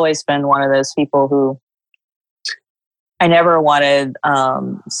always been one of those people who I never wanted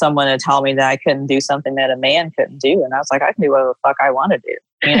someone to tell me that I couldn't do something that a man couldn't do. And I was like, I can do whatever the fuck I want to do,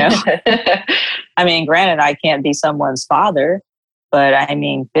 I mean, granted, I can't be someone's father, but I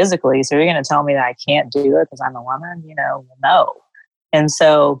mean, physically. So you're going to tell me that I can't do it because I'm a woman, no. And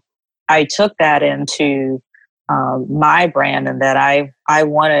so I took that into my brand and that I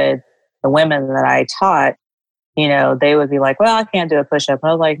wanted the women that I taught, they would be like, well, I can't do a push-up. And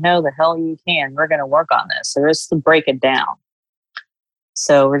I was like, no, the hell you can. We're going to work on this. So let's break it down.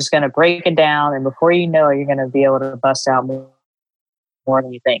 So we're just going to break it down. And before you know it, you're going to be able to bust out more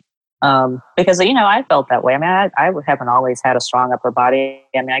than you think. Because, I felt that way. I mean, I haven't always had a strong upper body.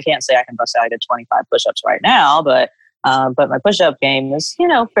 I mean, I can't say I can bust out. I did 25 push-ups right now, but my push-up game is,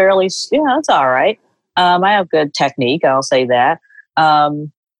 fairly, it's all right. I have good technique. I'll say that.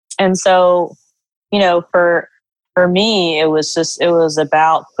 And so, for me, it was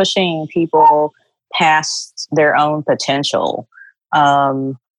about pushing people past their own potential,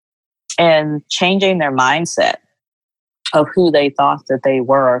 and changing their mindset of who they thought that they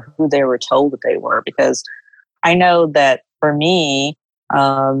were, who they were told that they were. Because I know that for me,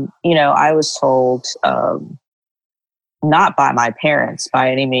 I was told, not by my parents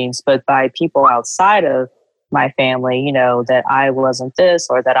by any means, but by people outside of my family, that I wasn't this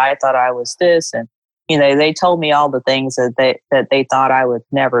or that I thought I was this. And, they told me all the things that they thought I would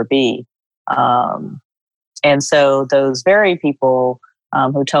never be. And so those very people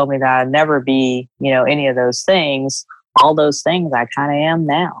who told me that I'd never be, any of those things, all those things I kind of am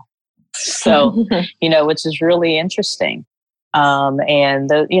now. So, which is really interesting. And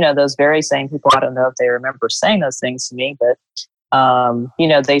those very same people, I don't know if they remember saying those things to me, but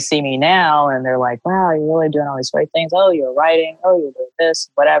they see me now and they're like, wow, you're really doing all these great things. Oh, you're writing. Oh, you're doing this,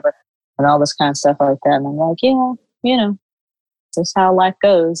 whatever. And all this kind of stuff like that. And I'm like, yeah, that's how life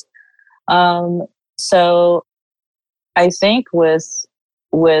goes. So I think with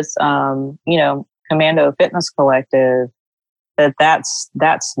Commando Fitness Collective,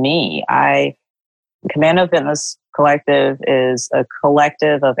 that's me. Commando Fitness Collective is a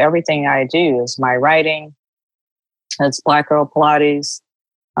collective of everything I do. Is my writing, it's Black Girl Pilates,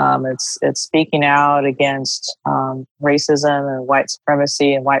 it's speaking out against racism and white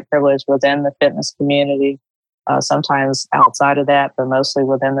supremacy and white privilege within the fitness community. Sometimes outside of that, but mostly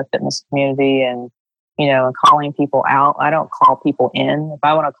within the fitness community, and and calling people out. I don't call people in. If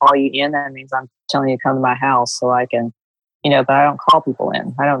I want to call you in, that means I'm telling you to come to my house so I can, but I don't call people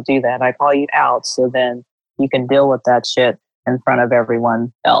in. I don't do that. I call you out so then you can deal with that shit in front of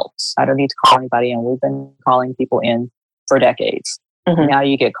everyone else. I don't need to call anybody in. We've been calling people in for decades. Mm-hmm. Now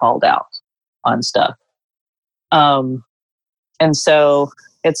you get called out on stuff. And so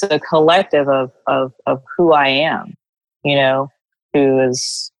it's a collective of who I am, who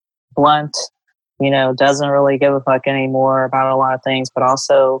is blunt, doesn't really give a fuck anymore about a lot of things, but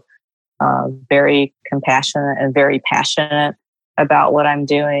also very compassionate and very passionate about what I'm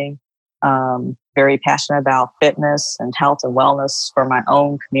doing. Very passionate about fitness and health and wellness for my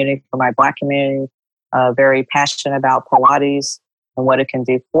own community, for my Black community. Very passionate about Pilates and what it can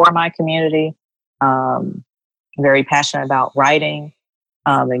do for my community. Very passionate about writing,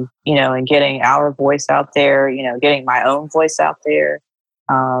 and getting our voice out there. Getting my own voice out there.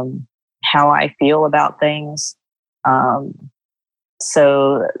 How I feel about things.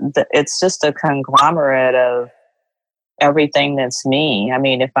 So it's just a conglomerate of everything that's me. I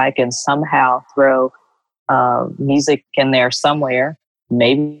mean, if I can somehow throw music in there somewhere,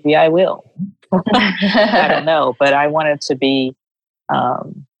 maybe I will. I don't know, but I want it to be,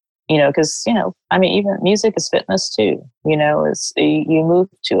 because, I mean, even music is fitness too, it's, you move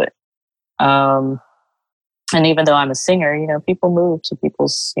to it. And even though I'm a singer, people move to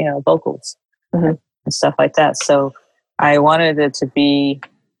people's, vocals, mm-hmm. and stuff like that. So I wanted it to be,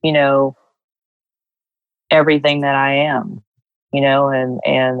 everything that I am, and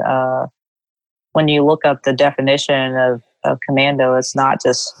when you look up the definition of commando, it's not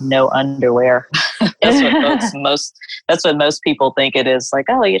just no underwear. That's what most people think it is. Like,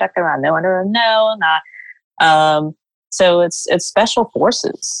 oh, you're talking about no underwear? No, not. So it's special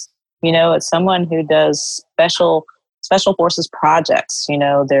forces. It's someone who does special forces projects.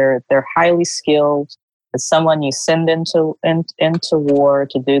 They're highly skilled. It's someone you send into war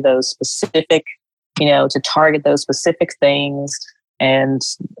to do those specific, to target those specific things. And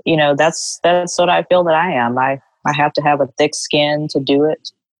that's what I feel that I am. I have to have a thick skin to do it,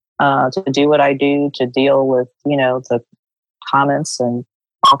 to do what I do, to deal with the comments and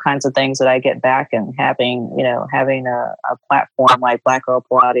all kinds of things that I get back, and having a platform like Black Girl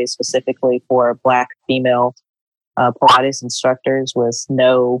Pilates specifically for Black female Pilates instructors with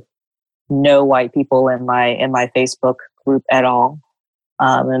no white people in my Facebook group at all,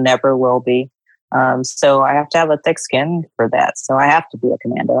 and never will be. So I have to have a thick skin for that. So I have to be a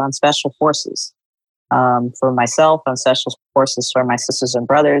commando on special forces. For myself, on special forces for my sisters and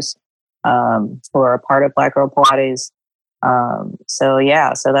brothers who are a part of Black Girl Pilates. So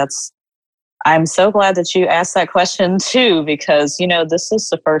that's, I'm so glad that you asked that question too, because, this is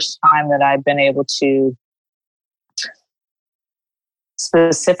the first time that I've been able to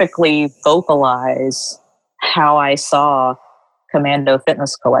specifically vocalize how I saw Commando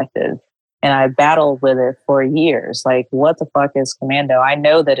Fitness Collective. And I battled with it for years. Like, what the fuck is commando? I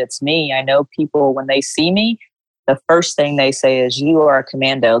know that it's me. I know people, when they see me, the first thing they say is, you are a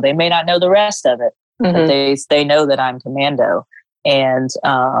commando. They may not know the rest of it, but they know that I'm commando. And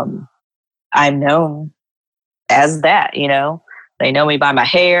I'm known as that, They know me by my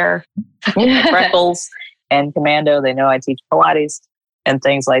hair, my freckles, and commando. They know I teach Pilates and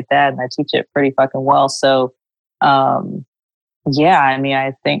things like that. And I teach it pretty fucking well. So, yeah,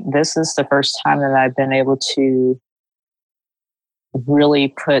 I think this is the first time that I've been able to really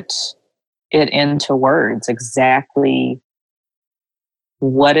put it into words exactly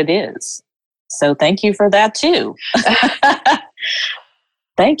what it is. So thank you for that too.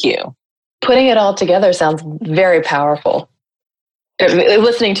 Thank you. Putting it all together sounds very powerful.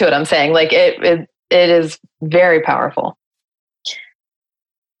 Listening to it, I'm saying, like, it is very powerful.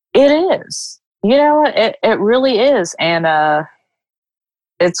 It is. It really is. And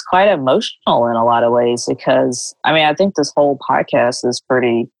it's quite emotional in a lot of ways, because I think this whole podcast is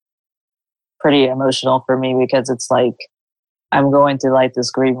pretty emotional for me, because it's like I'm going through like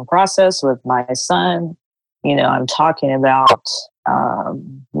this grieving process with my son. I'm talking about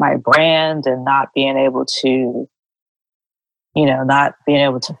my brand and not being able to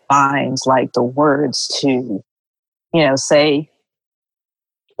find like the words to say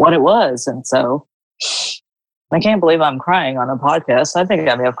what it was. And so I can't believe I'm crying on a podcast. I think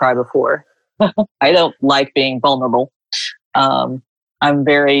I may have cried before. I don't like being vulnerable. I'm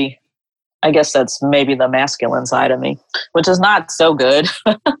very, I guess that's maybe the masculine side of me, which is not so good,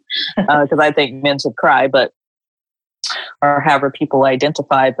 because I think men should cry, or however people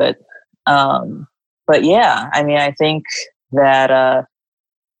identify. But yeah, I think that,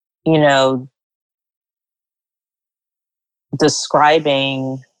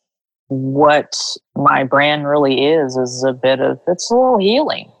 describing what my brand really is it's a little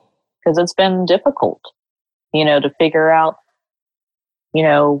healing, because it's been difficult, to figure out,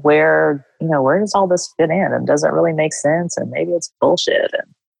 where does all this fit in, and does it really make sense? And maybe it's bullshit,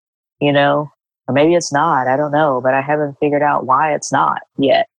 and, or maybe it's not, I don't know, but I haven't figured out why it's not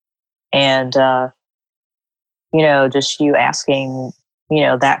yet. And, just you asking,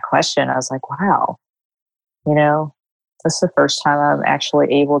 that question, I was like, wow, this is the first time I'm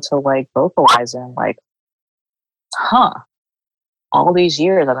actually able to like vocalize and like, all these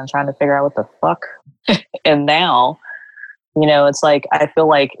years I've been trying to figure out what the fuck. And now, it's like, I feel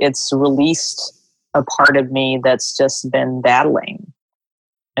like it's released a part of me that's just been battling.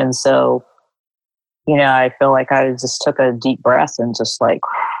 And so, I feel like I just took a deep breath and just like,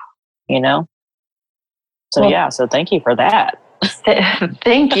 so yeah, so thank you for that.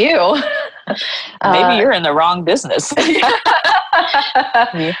 Thank you. Maybe you're in the wrong business.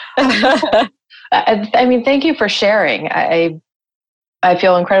 Thank you for sharing. I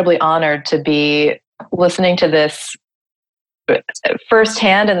feel incredibly honored to be listening to this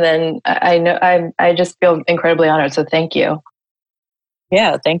firsthand, and then I just feel incredibly honored. So thank you.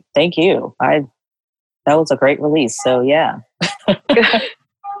 Yeah, thank you. That was a great release. So yeah.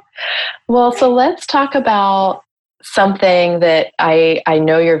 Well, so let's talk about something that I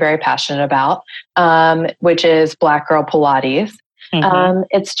know you're very passionate about, which is Black Girl Pilates. Mm-hmm.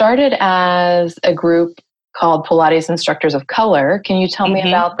 It started as a group called Pilates Instructors of Color. Can you tell me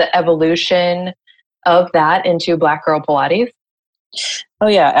about the evolution of that into Black Girl Pilates? Oh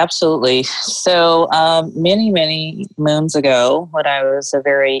yeah, absolutely. So many moons ago, when I was a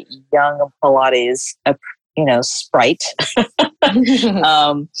very young Pilates, sprite,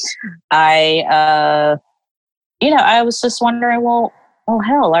 um, I was just wondering, well,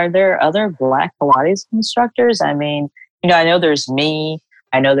 hell, are there other Black Pilates instructors? I mean, I know there's me.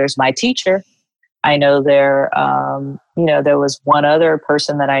 I know there's my teacher. I know there was one other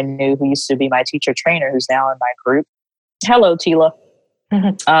person that I knew who used to be my teacher trainer, who's now in my group. Hello, Tila.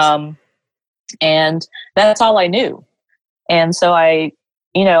 And that's all I knew. And so I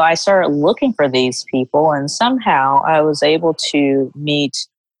started looking for these people, and somehow I was able to meet,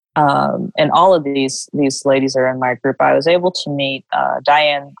 and all of these ladies are in my group. I was able to meet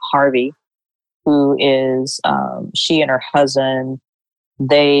Diane Harvey, who is she and her husband.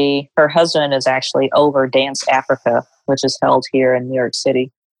 Her husband is actually over Dance Africa, which is held here in New York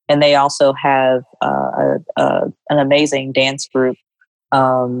City, and they also have an amazing dance group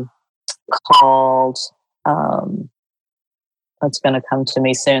called. That's going to come to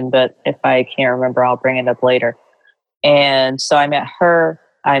me soon, but if I can't remember, I'll bring it up later. And so I met her.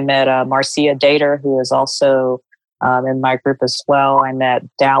 I met Marcia Dater, who is also in my group as well. I met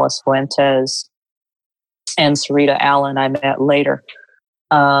Dallas Fuentes and Sarita Allen I met later.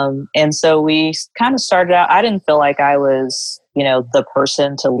 And so we kind of started out. I didn't feel like I was, the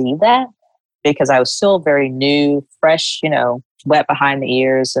person to lead that, because I was still very new, fresh, wet behind the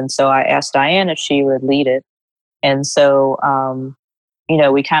ears. And so I asked Diane if she would lead it. And so,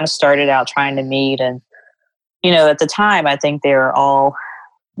 we kind of started out trying to meet. And, at the time, I think they were all,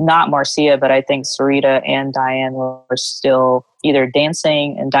 not Marcia, but I think Sarita and Diane were still either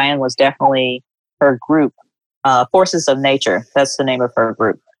dancing, and Diane was definitely her group, Forces of Nature. That's the name of her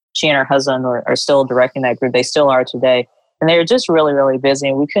group. She and her husband are still directing that group. They still are today. And they were just really, really busy,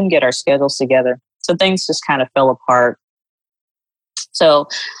 and we couldn't get our schedules together. So things just kind of fell apart. So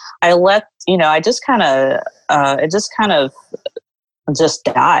I it just kind of just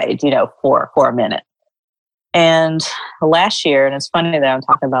died, for a minute. And last year, and it's funny that I'm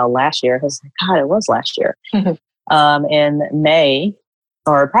talking about last year, because God, it was last year. In May,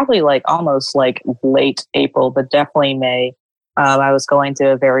 or probably almost late April, but definitely May, I was going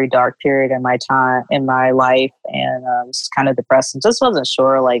through a very dark period in my life, and I was kind of depressed and just wasn't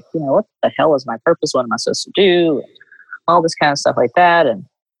sure, what the hell is my purpose? What am I supposed to do? All this kind of stuff like that. And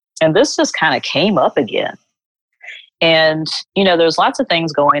this just kind of came up again. And, there's lots of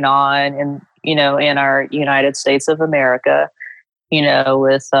things going on in our United States of America,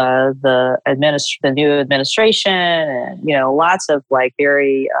 with the new administration, and, lots of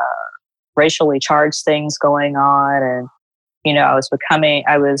very racially charged things going on. And, I was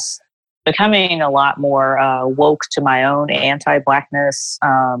becoming a lot more woke to my own anti-Blackness.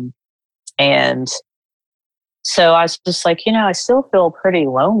 And so I was just I still feel pretty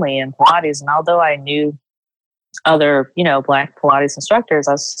lonely in Pilates. And although I knew other, Black Pilates instructors,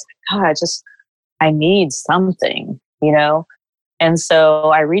 I was God, I need something, And so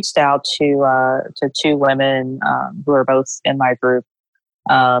I reached out to two women who are both in my group.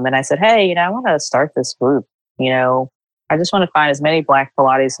 And I said, hey, I want to start this group. I just want to find as many Black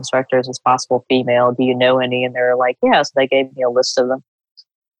Pilates instructors as possible, female. Do you know any? And they're like, yeah. So they gave me a list of them.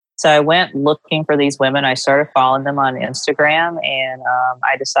 So I went looking for these women. I started following them on Instagram, and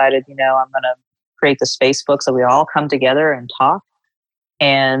I decided, I'm going to create this Facebook so we all come together and talk.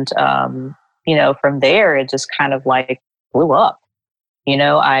 And, from there, it just kind of blew up.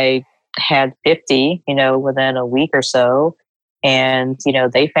 I had 50, within a week or so. And,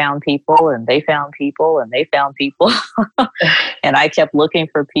 they found people, and they found people, and they found people. And I kept looking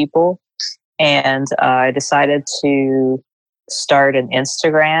for people. And I decided to start an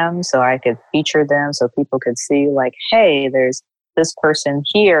Instagram so I could feature them, so people could see hey, there's this person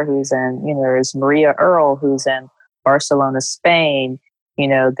here who's in, there's Maria Earl who's in Barcelona, Spain.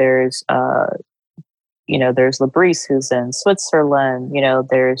 There's there's Labrice who's in Switzerland.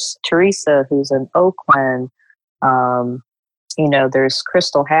 There's Teresa who's in Oakland. There's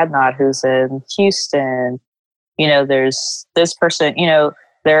Crystal Hadnot who's in Houston. There's this person,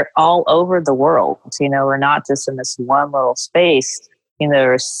 they're all over the world. We're not just in this one little space.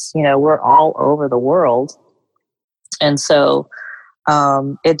 We're all over the world. And so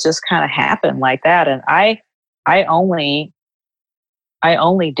it just kind of happened like that. And I only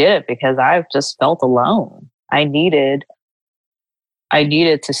did it because I've just felt alone. I needed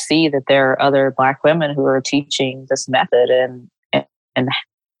to see that there are other Black women who are teaching this method, and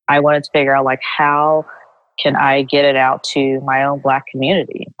I wanted to figure out how can I get it out to my own Black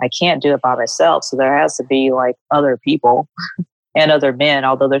community. I can't do it by myself, so there has to be other people and other men,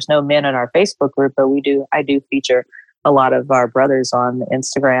 although there's no men in our Facebook group, but I do feature a lot of our brothers on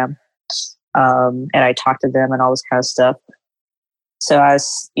Instagram. And I talk to them and all this kind of stuff. So I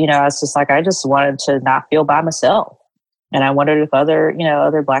was just like, I just wanted to not feel by myself. And I wondered if other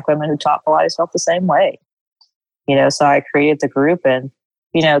Black women who taught Pilates felt the same way. So I created the group, and,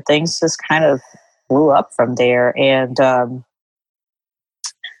 things just kind of blew up from there. And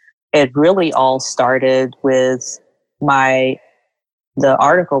it really all started with the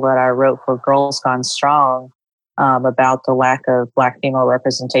article that I wrote for Girls Gone Strong about the lack of Black female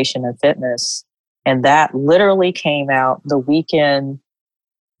representation in fitness. And that literally came out the weekend,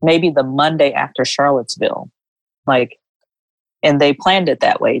 maybe the Monday after Charlottesville. And they planned it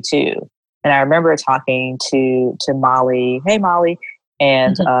that way too. And I remember talking to Molly, hey Molly,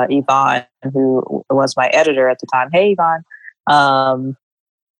 and Yvonne, who was my editor at the time. Hey Yvonne,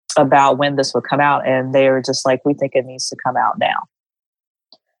 about when this would come out. And they were just like, we think it needs to come out now.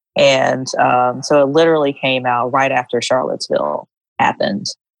 And so it literally came out right after Charlottesville happened.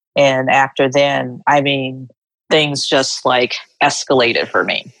 And after then, I mean, things just escalated for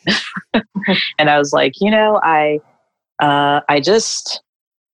me. And I was like,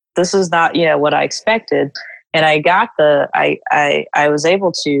 this is not, what I expected. And I got I was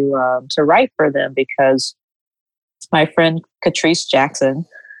able to write for them because my friend Catrice Jackson,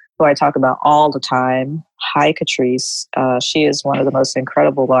 who I talk about all the time. Hi, Catrice. She is one of the most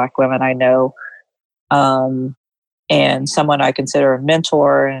incredible Black women I know. And someone I consider a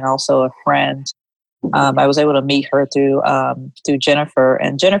mentor and also a friend. I was able to meet her through Jennifer.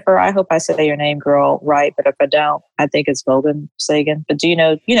 And Jennifer, I hope I say your name, girl, right. But if I don't, I think it's Golden Sagan. But do you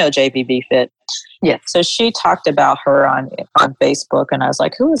know JBB Fit? Yes. So she talked about her on Facebook, and I was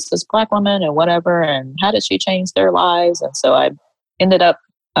like, who is this Black woman and whatever, and how did she change their lives? And so I ended up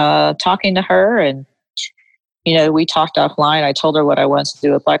talking to her, and we talked offline. I told her what I wanted to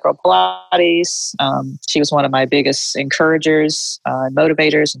do with Black Girl Pilates. She was one of my biggest encouragers and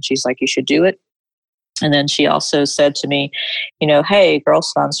motivators, and she's like, you should do it. And then she also said to me, hey,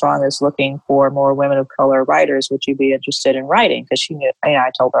 Girls Gone Strong is looking for more women of color writers. Would you be interested in writing? Because she knew,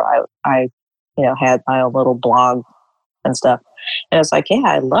 I told her I had my own little blog and stuff. And I was like, yeah,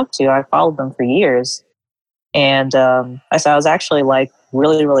 I'd love to. I followed them for years. And I was actually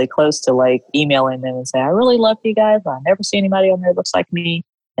really, really close to emailing them and say, I really love you guys. I never see anybody on there that looks like me.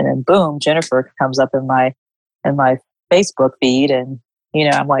 And then boom, Jennifer comes up in my Facebook feed, and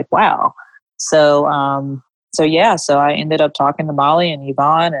I'm like, wow. So I ended up talking to Molly and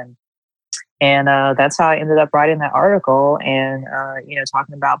Yvonne, and that's how I ended up writing that article, and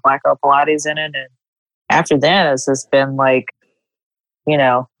talking about Black Girl Pilates in it. And after that, it's just been I don't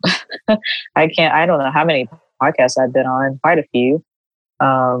know how many podcasts I've been on, quite a few.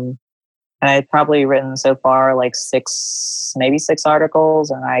 And I've probably written so far maybe six articles,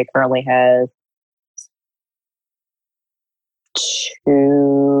 and I currently have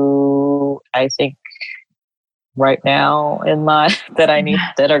 2, I think, right now in my that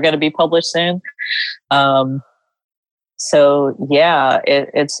are going to be published soon. So yeah,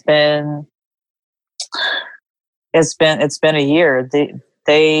 it's been a year.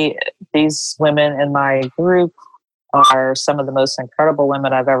 These women in my group are some of the most incredible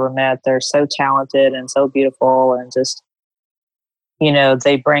women I've ever met. They're so talented and so beautiful, and just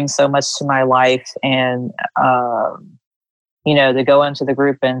they bring so much to my life. And to go into the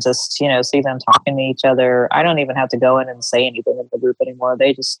group and just, see them talking to each other. I don't even have to go in and say anything in the group anymore.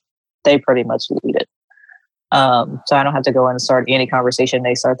 They pretty much lead it. So I don't have to go in and start any conversation.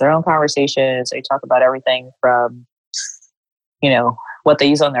 They start their own conversations. They talk about everything from, what they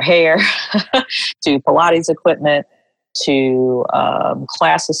use on their hair to Pilates equipment, to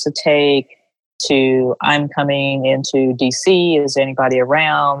classes to take, to I'm coming into DC. Is anybody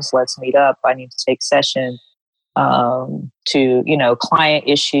around? So let's meet up. I need to take session. To client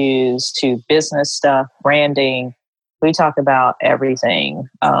issues, to business stuff, branding. We talk about everything.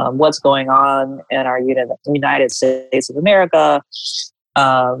 What's going on in our United States of America.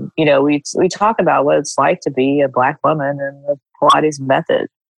 We talk about what it's like to be a Black woman in the Pilates method.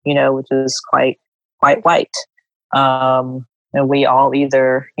 Which is quite white. And we all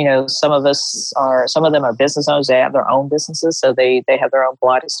either, some of them are business owners. They have their own businesses, so they have their own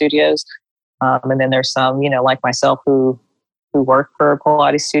Pilates studios. And then there's some, like myself, who work for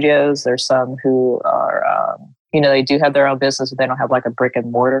Pilates studios. There's some who are, they do have their own business, but they don't have a brick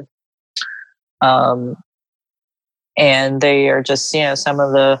and mortar. And they are just, some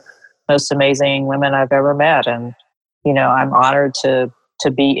of the most amazing women I've ever met. And, I'm honored to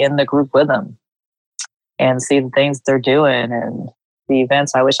be in the group with them and see the things they're doing and the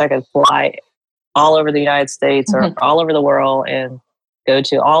events. I wish I could fly all over the United States or all over the world and go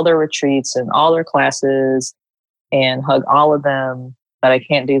to all their retreats and all their classes and hug all of them. But I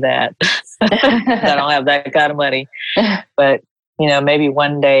can't do that. I don't have that kind of money. But, maybe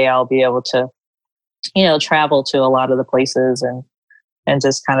one day I'll be able to, travel to a lot of the places and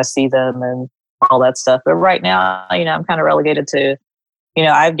just kind of see them and all that stuff. But right now, I'm kind of relegated to,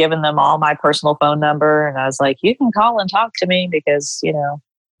 I've given them all my personal phone number and I was like, you can call and talk to me because,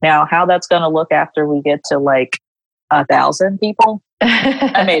 now how that's going to look after we get to like 1,000 people,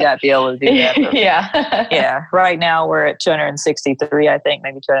 I may not be able to do that. Yeah. Right now we're at 263, I think,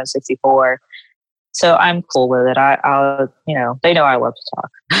 maybe 264. So I'm cool with it. I'll, they know I love to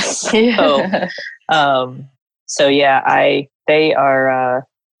talk. So yeah, they are,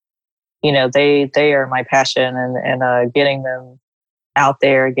 they are my passion and getting them out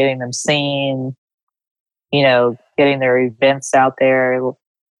there, getting them seen, getting their events out there,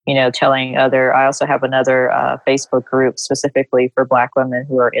 telling I also have another Facebook group specifically for Black women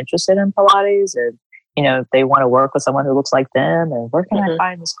who are interested in Pilates and, if they want to work with someone who looks like them and where can I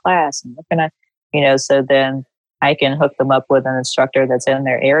find this class and where can I, so then I can hook them up with an instructor that's in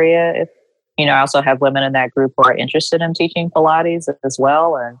their area. If, I also have women in that group who are interested in teaching Pilates as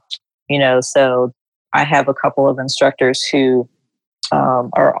well. And, so I have a couple of instructors who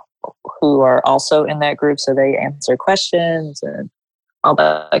are also in that group. So they answer questions and all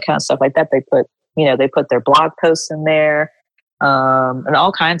that kind of stuff like that. They put their blog posts in there and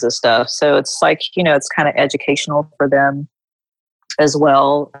all kinds of stuff. So it's like, it's kind of educational for them as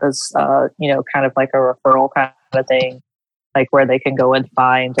well as, kind of like a referral kind of thing, like where they can go and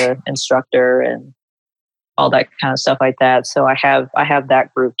find an instructor and all that kind of stuff like that. So I have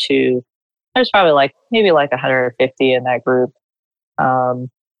that group too. There's probably maybe 150 in that group. And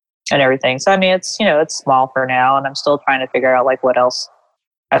everything. So, I mean, it's, it's small for now and I'm still trying to figure out what else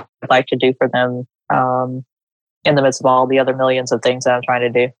I'd like to do for them, in the midst of all the other millions of things that I'm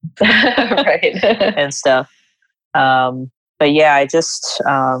trying to do. Right. And stuff. But yeah, I just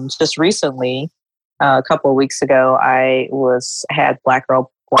recently, a couple of weeks ago, I had Black Girl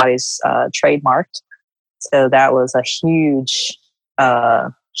Pilates, trademarked. So that was a huge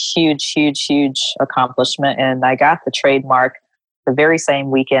accomplishment. And I got the trademark the very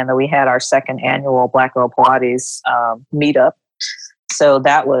same weekend that we had our second annual Black Girl Pilates meetup. So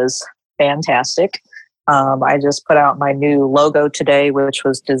that was fantastic. I just put out my new logo today, which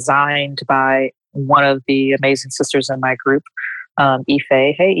was designed by one of the amazing sisters in my group, Ife.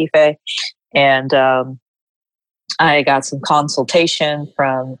 Hey, Ife. And I got some consultation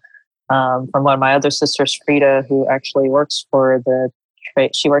from one of my other sisters, Frida, who actually works for the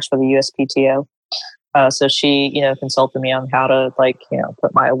USPTO. So she, consulted me on how to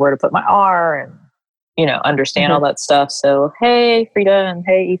where to put my R and, understand all that stuff. So, hey, Frida and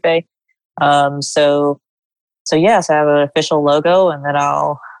hey, Ife. So yes, I have an official logo and then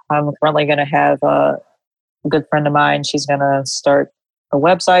I'm currently going to have a good friend of mine. She's going to start a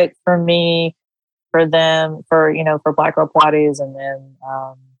website for me, for them, for Black Girl Pilates. And then,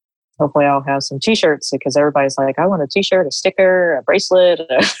 hopefully I'll have some t-shirts because everybody's like, I want a t-shirt, a sticker, a bracelet,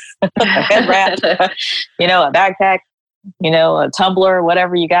 a head wrap, a backpack, a tumbler,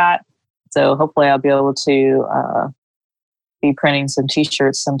 whatever you got. So hopefully I'll be able to be printing some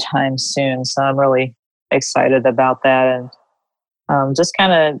t-shirts sometime soon. So I'm really excited about that. And just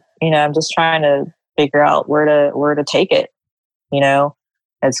kind of, I'm just trying to figure out where to take it.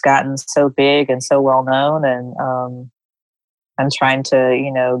 It's gotten so big and so well known and I'm trying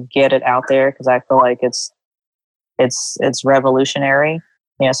to, get it out there because I feel like it's revolutionary,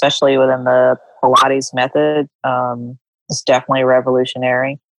 especially within the Pilates method. It's definitely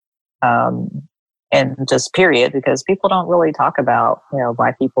revolutionary. And just period, because people don't really talk about,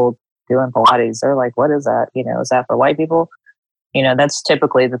 Black people doing Pilates. They're like, what is that? Is that for white people? That's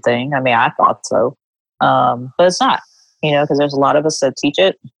typically the thing. I mean, I thought so. But it's not, because there's a lot of us that teach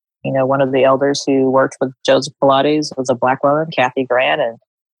it. One of the elders who worked with Joseph Pilates was a Black woman, Kathy Grant,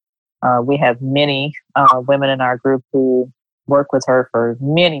 and we have many women in our group who work with her for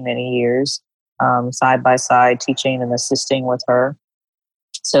many, many years, side by side, teaching and assisting with her.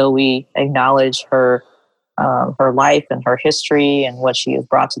 So we acknowledge her life and her history and what she has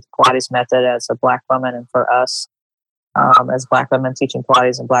brought to the Pilates method as a Black woman, and for us as Black women teaching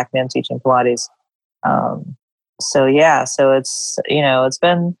Pilates and Black men teaching Pilates. So it's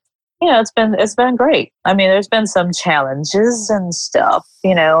it's been great. I mean, there's been some challenges and stuff.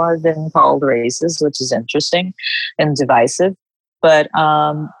 I've been called racist, which is interesting and divisive. But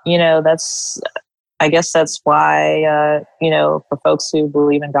I guess that's why for folks who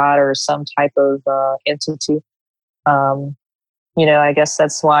believe in God or some type of entity, I guess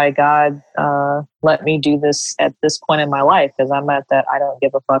that's why God let me do this at this point in my life, because I'm at that I don't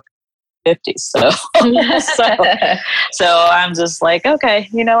give a fuck 50. So, so I'm just like, okay,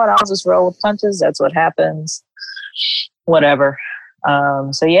 you know what? I'll just roll with punches. That's what happens. Whatever.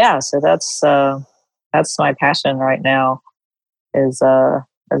 So yeah, so that's my passion right now is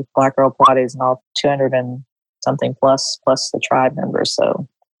Black Girl Pilates and all 200 and something plus the tribe members. So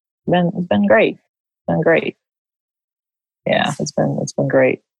it's been great. It's been great. Yeah, it's been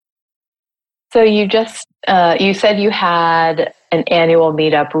great. So you just you said you had an annual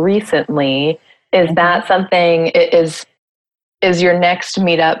meetup recently. Is that something is your next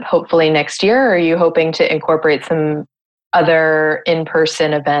meetup hopefully next year, or are you hoping to incorporate some other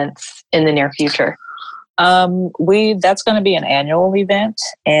in-person events in the near future? That's going to be an annual event,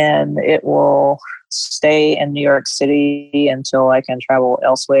 and it will stay in New York City until I can travel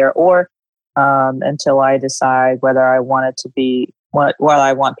elsewhere, or until I decide whether I want it to be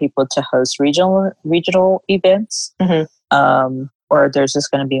I want people to host regional events, or if there's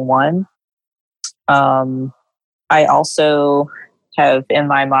just going to be one. I also have in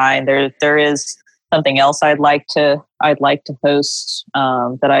my mind there is something else I'd like to host,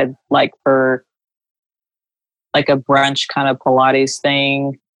 that I'd like for like a brunch kind of Pilates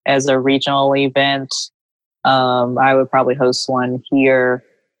thing as a regional event. I would probably host one here.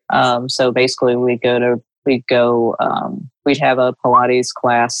 So basically we'd have a Pilates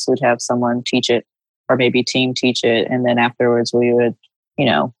class. We'd have someone teach it, or maybe team teach it. And then afterwards we would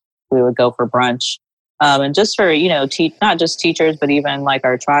go for brunch. And just for, not just teachers, but even like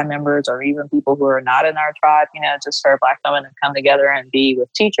our tribe members, or even people who are not in our tribe, just for Black women to come together and be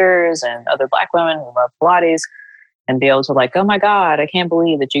with teachers and other Black women who love Pilates, and be able to like, oh my God, I can't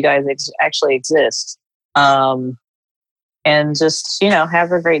believe that you guys actually exist. And just,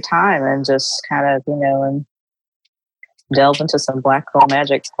 have a great time, and just kind of, and delve into some Black Girl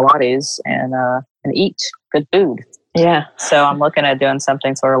Magic Pilates, and eat good food. Yeah. So I'm looking at doing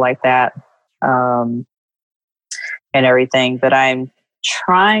something sort of like that. And everything, but I'm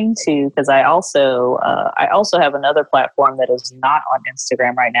trying to, because I also have another platform that is not on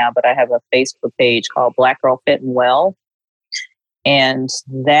Instagram right now, but I have a Facebook page called Black Girl Fit and Well, and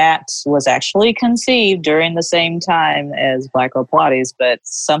that was actually conceived during the same time as Black Girl Pilates, but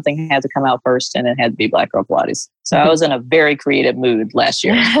something had to come out first, and it had to be Black Girl Pilates. So I was in a very creative mood last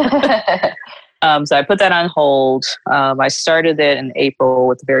year. So I put that on hold. I started it in April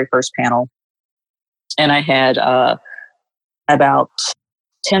with the very first panel. And I had about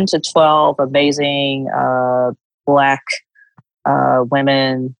 10 to 12 amazing Black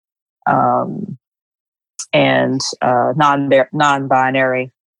women and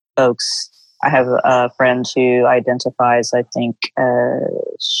non-binary folks. I have a friend who identifies, I think,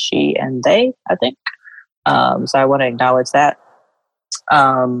 she and they, I think. So I want to acknowledge that.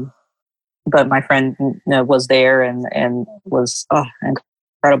 But my friend was there and was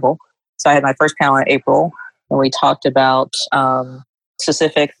incredible. So I had my first panel in April, and we talked about,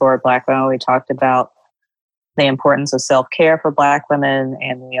 specific for Black women, we talked about the importance of self-care for Black women,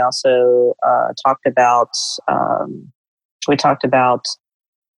 and we also talked about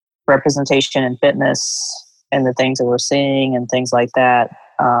representation in fitness and the things that we're seeing and things like that,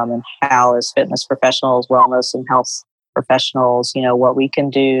 and how as fitness professionals, wellness and health professionals, what we can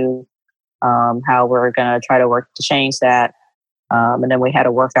do, how we're going to try to work to change that. And then we had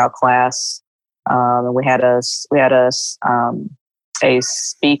a workout class, and we had a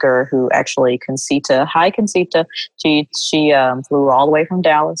speaker who actually, Concita. Hi, Concita. She flew all the way from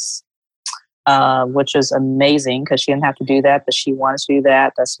Dallas, which is amazing because she didn't have to do that, but she wanted to do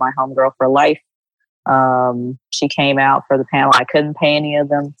that. That's my homegirl for life. She came out for the panel. I couldn't pay any of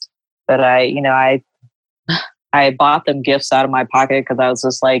them, but I bought them gifts out of my pocket because I was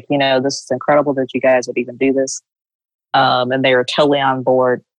just like, this is incredible that you guys would even do this. And they were totally on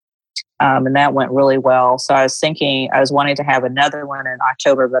board. And that went really well. So I was wanting to have another one in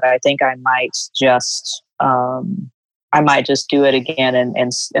October, but I think I might just do it again in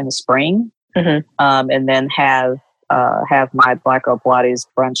the spring. And then have my Black Girl Pilates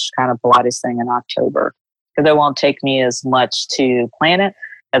brunch kind of Pilates thing in October, because it won't take me as much to plan it,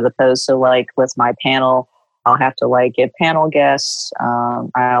 as opposed to like with my panel, I'll have to get panel guests.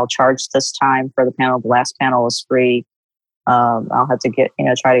 I'll charge this time for the panel. The last panel was free. I'll have to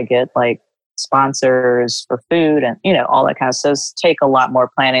try to get sponsors for food and, all that kind of stuff. So take a lot more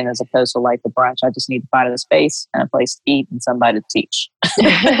planning as opposed to the brunch. I just need to find a space and a place to eat and somebody to teach.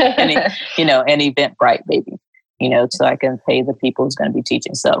 An Eventbrite, maybe, so I can pay the people who's going to be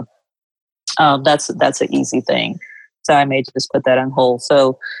teaching. So that's an easy thing. So I may just put that on hold.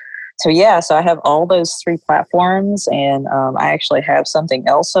 So so I have all those 3 platforms, and I actually have something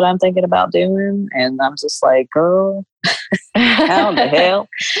else that I'm thinking about doing, and I'm just like, girl, how the hell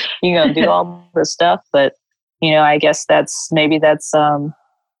you gonna do all this stuff? But I guess that's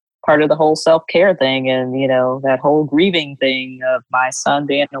part of the whole self-care thing, and that whole grieving thing of my son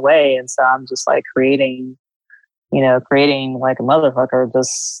being away, and so I'm just like creating like a motherfucker,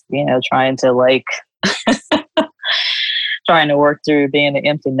 just trying to trying to work through being an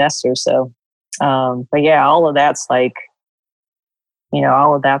empty nester. So but yeah, all of that's like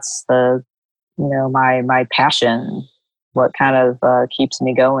all of that's the my passion, what kind of keeps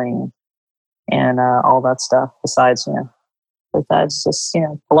me going, and all that stuff besides just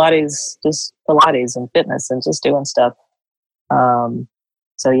Pilates and fitness and just doing stuff.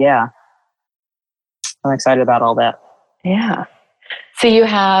 So yeah, I'm excited about all that. Yeah. So you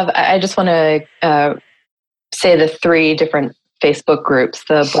have, I just want to say the 3 different Facebook groups: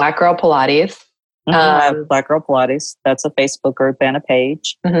 the Black Girl Pilates. I have Black Girl Pilates. That's a Facebook group and a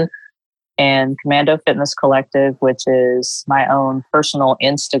page. Mm-hmm. And Commando Fitness Collective, which is my own personal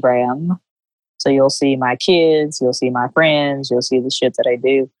Instagram. So you'll see my kids, you'll see my friends, you'll see the shit that I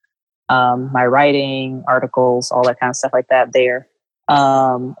do, my writing, articles, all that kind of stuff like that there.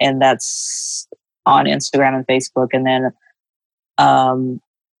 And that's on Instagram and Facebook. And then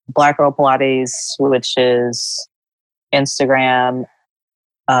Black Girl Pilates, which is Instagram,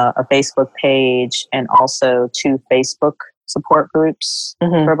 a Facebook page, and also 2 Facebook support groups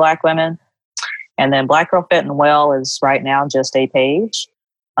for Black women. And then Black Girl Fit and Well is right now just a page.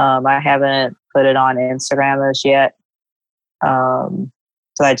 I haven't put it on Instagram as yet. So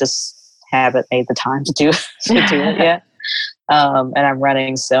I just haven't made the time to do it yet. And I'm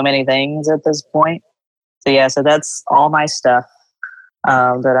running so many things at this point. So yeah, so that's all my stuff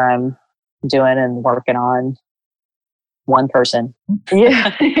that I'm doing and working on. One person.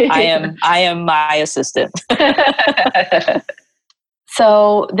 Yeah. I am my assistant.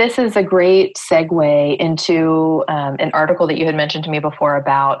 So this is a great segue into an article that you had mentioned to me before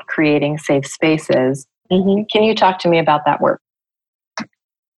about creating safe spaces. Mm-hmm. Can you talk to me about that work?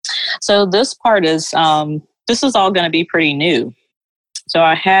 So this part is, this is all going to be pretty new. So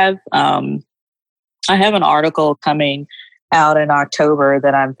I have an article coming out in October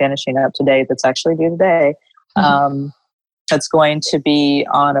that I'm finishing up today. That's actually due today. Mm-hmm. That's going to be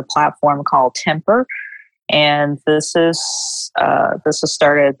on a platform called Temper. And this is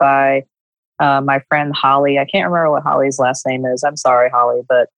started by my friend Holly. I can't remember what Holly's last name is. I'm sorry, Holly,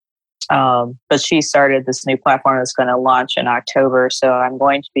 but she started this new platform that's going to launch in October. So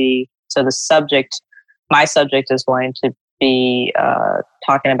my subject is going to be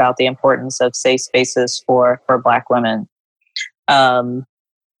talking about the importance of safe spaces for Black women.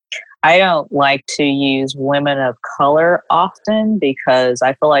 I don't like to use women of color often because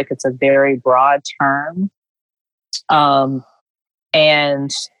I feel like it's a very broad term. And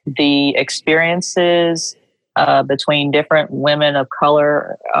the experiences between different women of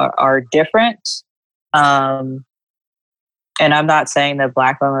color are different. And I'm not saying that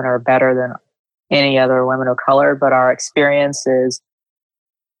Black women are better than any other women of color, but our experiences,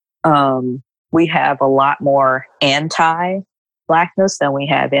 we have a lot more anti-Blackness than we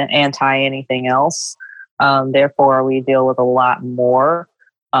have anti-anything else. Therefore, we deal with a lot more.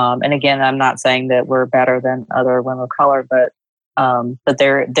 And again, I'm not saying that we're better than other women of color, but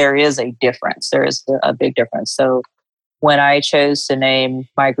there is a difference. There is a big difference. So when I chose to name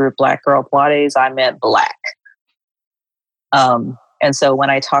my group Black Girl Pilates, I meant Black. And so when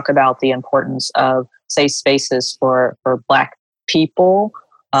I talk about the importance of safe spaces for Black people,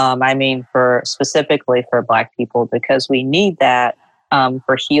 I mean specifically for Black people, because we need that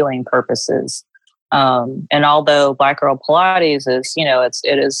for healing purposes. And although Black Girl Pilates is,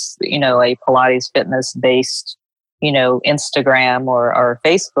 it is a Pilates fitness based, Instagram or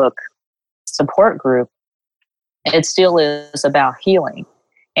Facebook support group, it still is about healing.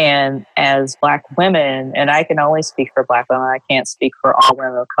 And as Black women, and I can only speak for Black women, I can't speak for all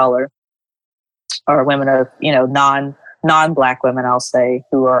women of color or women of, non-Black women, I'll say,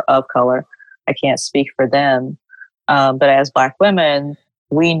 who are of color. I can't speak for them. But as Black women,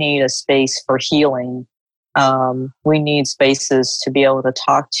 we need a space for healing. We need spaces to be able to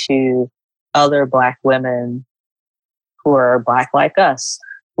talk to other Black women who are Black like us,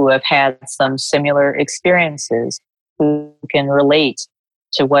 who have had some similar experiences, who can relate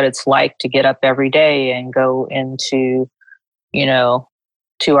to what it's like to get up every day and go into,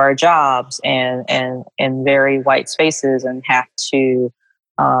 to our jobs and in very white spaces and have to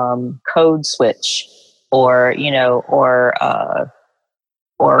code switch or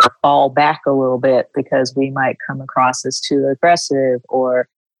fall back a little bit because we might come across as too aggressive or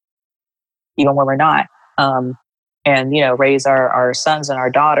even when we're not. And, raise our sons and our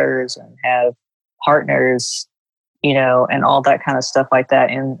daughters and have partners, and all that kind of stuff like that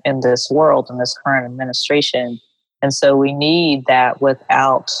in this world, in this current administration. And so we need that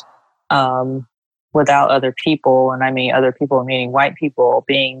without other people. And I mean, other people, meaning white people,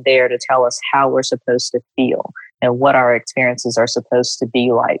 being there to tell us how we're supposed to feel and what our experiences are supposed to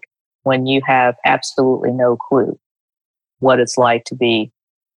be like when you have absolutely no clue what it's like to be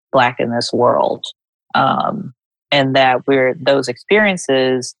Black in this world. And that those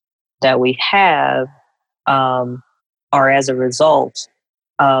experiences that we have are as a result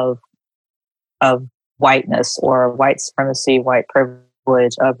of whiteness or white supremacy, white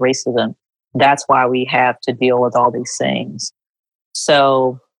privilege, of racism. That's why we have to deal with all these things.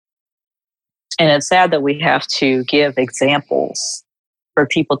 So, and it's sad that we have to give examples for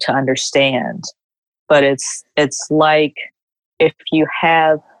people to understand. But it's like if you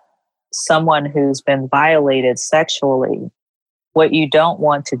have someone who's been violated sexually, what you don't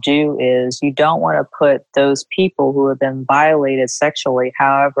want to do is you don't want to put those people who have been violated sexually,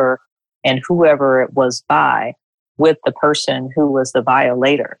 however, and whoever it was by, with the person who was the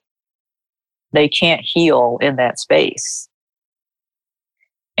violator. They can't heal in that space.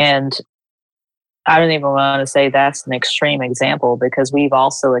 And I don't even want to say that's an extreme example, because we've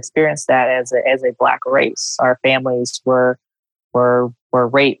also experienced that as a Black race. Our families were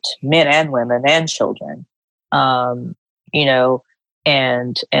raped, men and women and children, and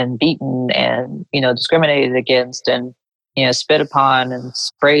beaten and, discriminated against and, spit upon and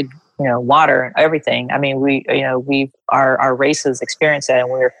sprayed, water and everything. I mean, our races experienced that, and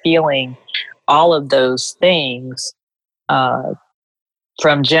we're feeling all of those things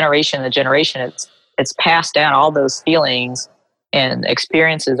from generation to generation. It's passed down. All those feelings and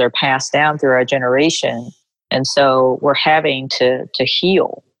experiences are passed down through our generation. And so we're having to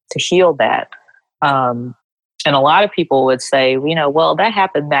heal that. And a lot of people would say, well, that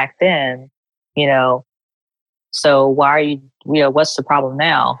happened back then, so why are you, what's the problem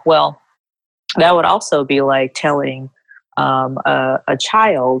now? Well, that would also be like telling a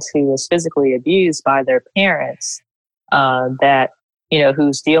child who was physically abused by their parents that,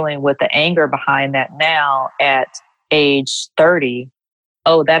 who's dealing with the anger behind that now at age 30,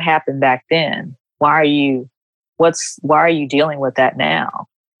 oh, that happened back then. Why are you dealing with that now?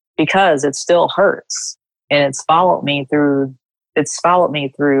 Because it still hurts, and it's followed me through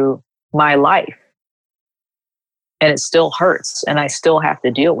my life, and it still hurts, and I still have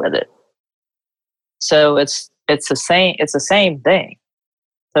to deal with it. So it's the same thing.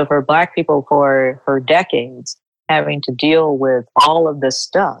 So for Black people for decades, having to deal with all of this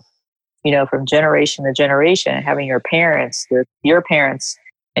stuff, from generation to generation, having your parents and your parents'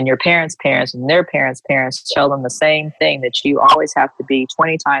 parents and their parents' parents tell them the same thing, that you always have to be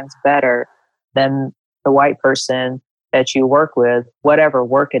 20 times better than the white person that you work with, whatever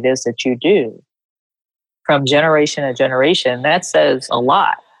work it is that you do. From generation to generation, that says a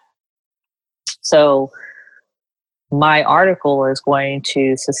lot. So my article is going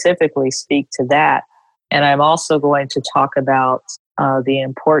to specifically speak to that. And I'm also going to talk about the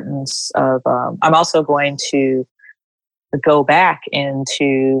importance of, I'm also going to go back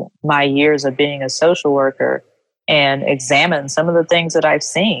into my years of being a social worker and examine some of the things that I've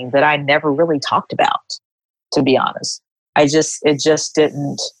seen that I never really talked about, to be honest. It just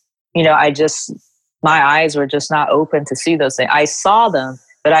didn't, my eyes were just not open to see those things. I saw them,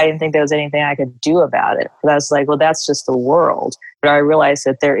 but I didn't think there was anything I could do about it. But I was like, well, that's just the world. But I realized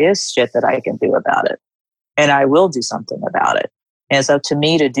that there is shit that I can do about it. And I will do something about it. And it's up to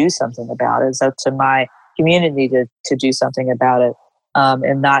me to do something about it. It's up to my community to do something about it,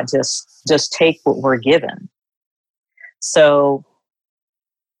 and not just take what we're given. So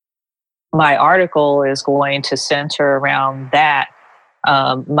my article is going to center around that,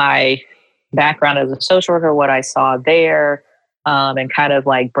 my background as a social worker, what I saw there, and kind of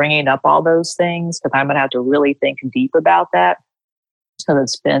like bringing up all those things, because I'm going to have to really think deep about that. So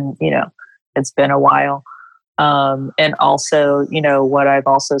it's been a while. And also, what I've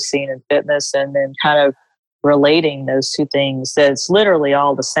also seen in fitness, and then kind of relating those two things, that's literally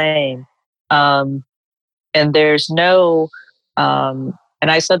all the same. And there's no, and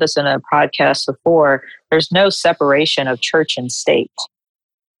I said this in a podcast before, there's no separation of church and state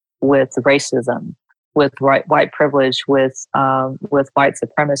with racism, with white privilege, with white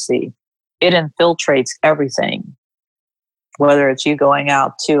supremacy. It infiltrates everything, whether it's you going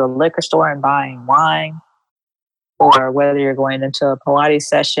out to a liquor store and buying wine, or whether you're going into a Pilates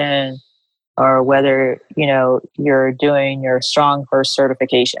session, or whether, you're doing your Strong First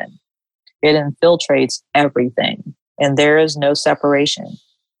certification. It infiltrates everything, and there is no separation.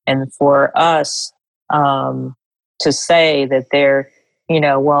 And for us to say that they're,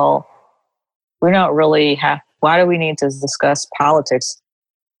 well, we don't really why do we need to discuss politics?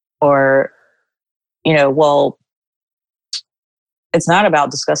 Or, well, it's not about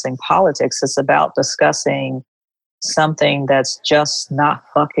discussing politics. It's about discussing something that's just not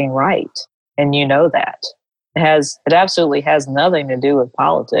fucking right. And you know that. It absolutely has nothing to do with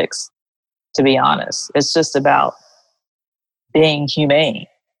politics, to be honest. It's just about being humane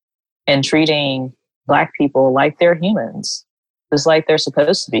and treating Black people like they're humans, just like they're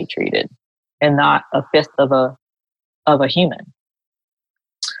supposed to be treated, and not a fifth of a human.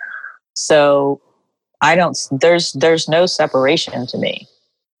 So there's no separation to me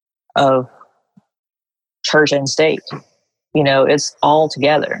of church and state. It's all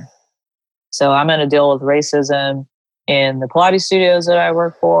together. So I'm going to deal with racism in the Pilates studios that I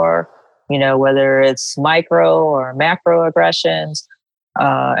work for, whether it's micro or macro aggressions,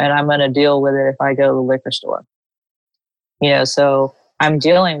 and I'm going to deal with it if I go to the liquor store. So I'm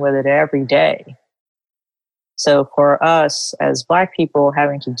dealing with it every day. So for us as Black people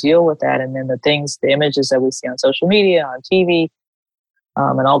having to deal with that, and then the images that we see on social media, on TV,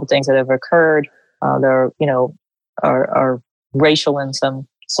 and all the things that have occurred, are racial in some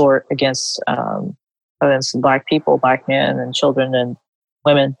sort against Black people, Black men and children and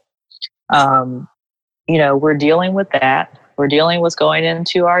women. We're dealing with that. We're dealing with going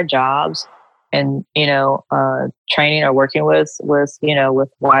into our jobs and, training or working with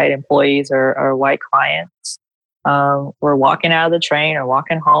white employees or white clients. We're walking out of the train or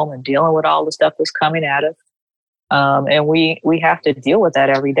walking home and dealing with all the stuff that's coming at us. And we have to deal with that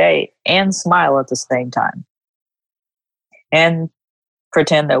every day and smile at the same time and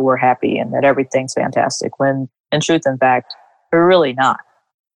pretend that we're happy and that everything's fantastic, when in truth and fact, we're really not.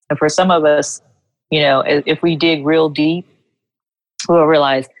 And for some of us, if we dig real deep, we'll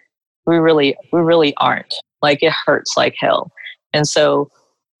realize we really aren't. Like, it hurts like hell. And so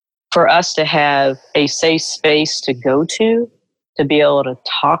for us to have a safe space to go to be able to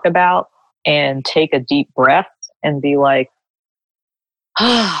talk about and take a deep breath and be like,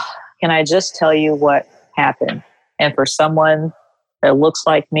 can I just tell you what happened? And for someone that looks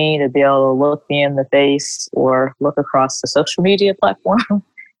like me to be able to look me in the face or look across the social media platform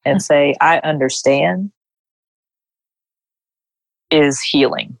and say, I understand, is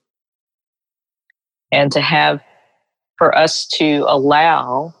healing. And for us to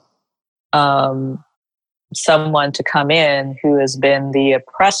allow someone to come in who has been the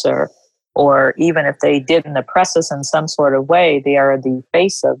oppressor, or even if they didn't oppress us in some sort of way, they are the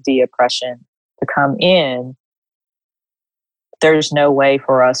face of the oppression, to come in, there's no way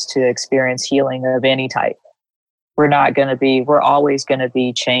for us to experience healing of any type. We're always going to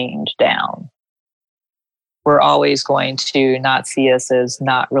be chained down. We're always going to not see us as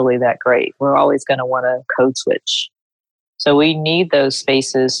not really that great. We're always going to want to code switch. So we need those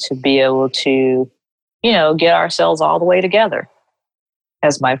spaces to be able to, get ourselves all the way together,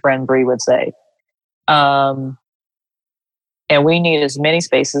 as my friend Bree would say. And we need as many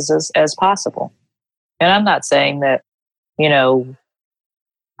spaces as possible. And I'm not saying that,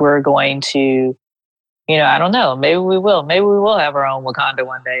 we're going to, I don't know, maybe we will have our own Wakanda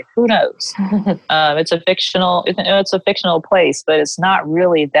one day. Who knows? It's a fictional place, but it's not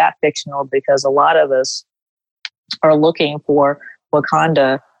really that fictional, because a lot of us are looking for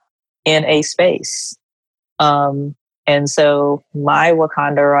Wakanda in a space. And so my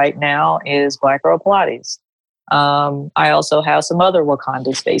Wakanda right now is Black Girl Pilates. I also have some other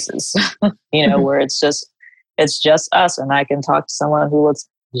Wakanda spaces, where it's just us, and I can talk to someone who looks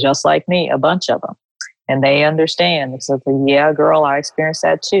just like me, a bunch of them, and they understand. It's like, yeah, girl, I experienced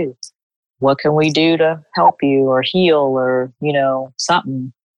that too. What can we do to help you or heal or,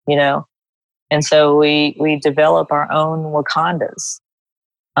 something, And so we develop our own Wakandas,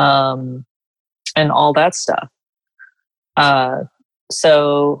 and all that stuff.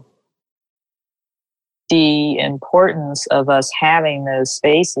 So the importance of us having those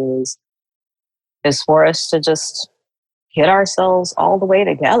spaces is for us to just get ourselves all the way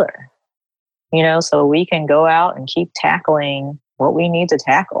together, so we can go out and keep tackling what we need to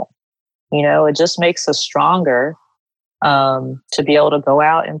tackle. It just makes us stronger to be able to go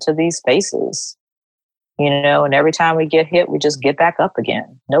out into these spaces, and every time we get hit, we just get back up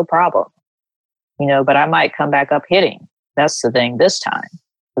again. No problem. But I might come back up hitting. That's the thing this time.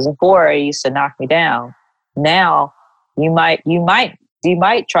 Because before, it used to knock me down. Now you might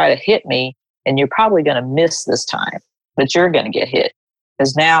try to hit me, and you're probably going to miss this time, but you're going to get hit.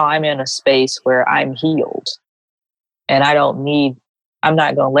 Because now I'm in a space where I'm healed, and I'm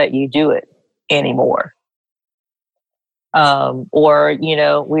not going to let you do it anymore. Or,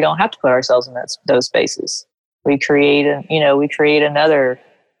 we don't have to put ourselves in those spaces. We create,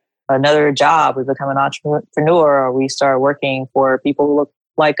 another job. We become an entrepreneur, or we start working for people who look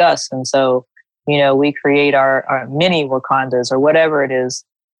like us. And so, we create our mini Wakandas or whatever it is,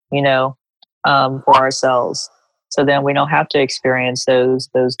 for ourselves. So then we don't have to experience those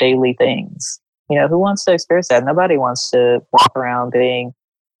daily things. Who wants to experience that? Nobody wants to walk around being,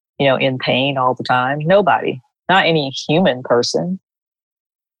 in pain all the time. Nobody, not any human person.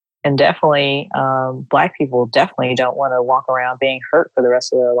 And definitely, Black people definitely don't want to walk around being hurt for the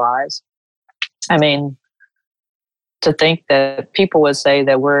rest of their lives. I mean, to think that people would say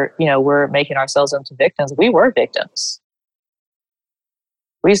that we're making ourselves into victims. We were victims.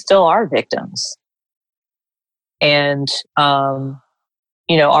 We still are victims. And,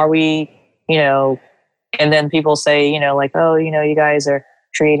 are we, and then people say, like, oh, you guys are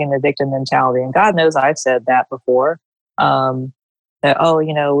creating the victim mentality. And God knows I've said that before. That,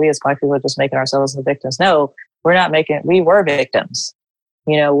 oh, we as Black people are just making ourselves the victims. No, we were victims.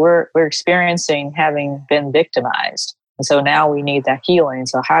 We're experiencing having been victimized. And so now we need that healing.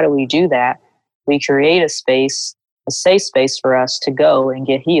 So how do we do that? We create a safe space for us to go and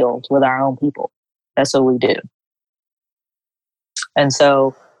get healed with our own people. That's what we do. And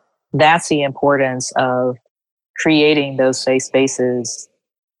so that's the importance of creating those safe spaces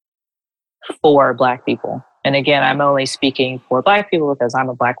for Black people. And again, I'm only speaking for Black people because I'm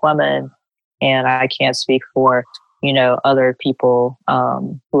a Black woman, and I can't speak for, other people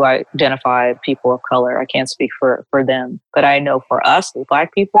who identify people of color. I can't speak for them. But I know for us, as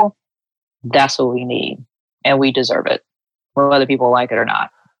Black people, that's what we need. And we deserve it, whether people like it or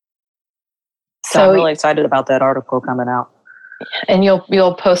not. So I'm really excited about that article coming out. And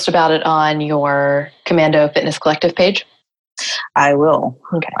you'll post about it on your Commando Fitness Collective page? I will.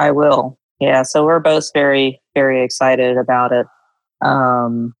 Okay. I will. Yeah. So we're both very, very excited about it.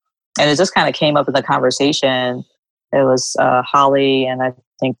 And it just kind of came up in the conversation. It was Holly, and I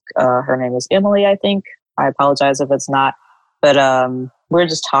think her name is Emily, I think. I apologize if it's not. But we're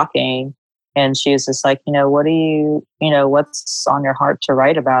just talking, and she's just like, what do you, what's on your heart to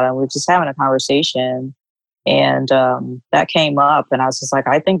write about? And we're just having a conversation. And that came up, and I was just like,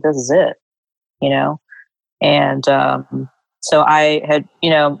 I think this is it, And so I had,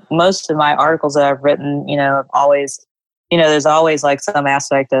 most of my articles that I've written, always, there's always like some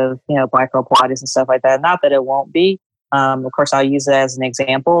aspect of, Black girl Pilates and stuff like that. Not that it won't be. Of course, I'll use it as an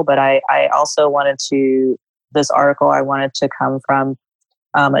example, but I also this article, I wanted to come from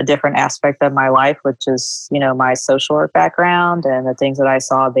a different aspect of my life, which is, my social work background and the things that I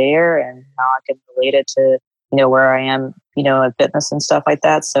saw there, and how I can relate it to, where I am, in fitness and stuff like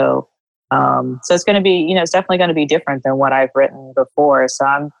that. So it's going to be, it's definitely going to be different than what I've written before.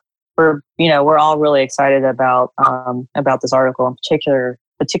 So we're all really excited about this article in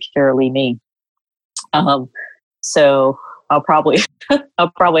particularly me. So I'll probably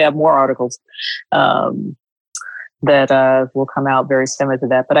have more articles, that will come out very similar to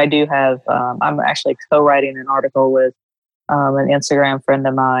that. But I do have, I'm actually co-writing an article with an Instagram friend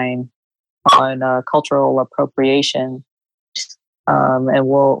of mine on cultural appropriation. And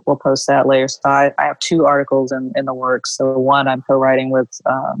we'll post that later. So I have 2 articles in the works. So one I'm co-writing with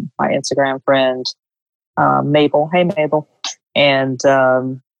my Instagram friend, Mabel. Hey, Mabel. And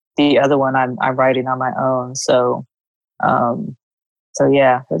the other one I'm writing on my own. So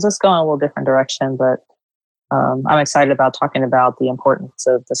yeah, it's just going a little different direction, but I'm excited about talking about the importance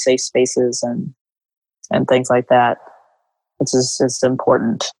of the safe spaces and things like that. It's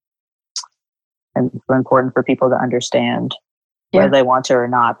important, and important for people to understand, whether they want to or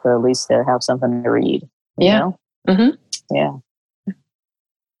not, but at least they have something to read. You know? Yeah.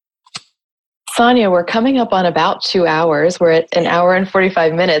 Sonia, we're coming up on about 2 hours. We're at 1 hour and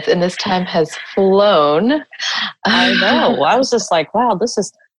 45 minutes, and this time has flown. I know. Well, I was just like, wow, this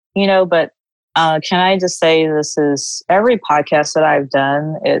is, but can I just say, this is every podcast that I've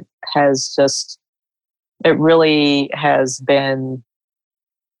done, it really has been,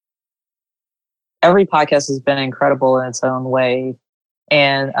 every podcast has been incredible in its own way.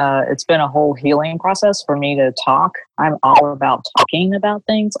 And it's been a whole healing process for me to talk. I'm all about talking about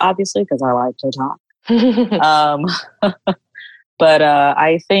things, obviously, because I like to talk. But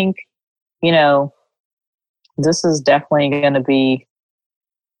I think, this is definitely going to be,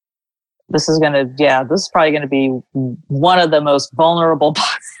 this is probably going to be one of the most vulnerable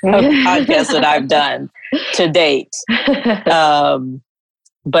podcasts that I've done to date.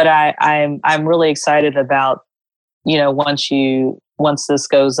 But I'm really excited about, once this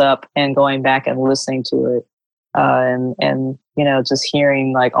goes up and going back and listening to it, and just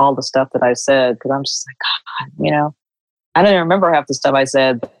hearing like all the stuff that I said, because I'm just like, God, I don't even remember half the stuff I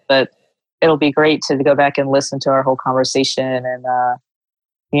said, but it'll be great to go back and listen to our whole conversation and,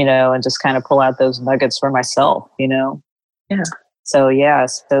 and just kind of pull out those nuggets for myself, Yeah.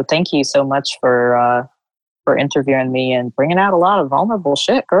 So thank you so much for interviewing me and bringing out a lot of vulnerable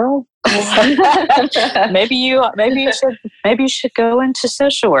shit, girl. maybe you should go into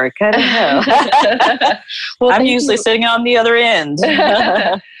social work. I don't know. Well, I'm usually sitting on the other end.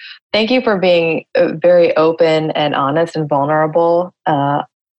 Thank you for being very open and honest and vulnerable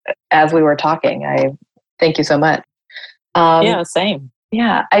as we were talking. I thank you so much. Same.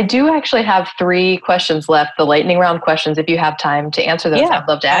 Yeah, I do actually have 3 questions left, the lightning round questions. If you have time to answer those, I'd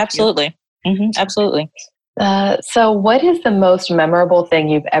love to ask absolutely. You. Mm-hmm, absolutely. So what is the most memorable thing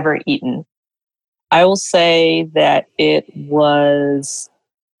you've ever eaten? I will say that it was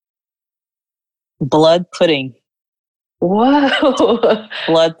blood pudding. Whoa.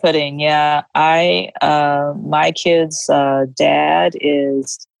 Blood pudding. Yeah. My kid's dad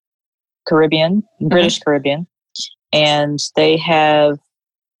is Caribbean, British Caribbean, and they have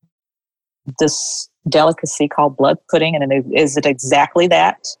this delicacy called blood pudding. And is it exactly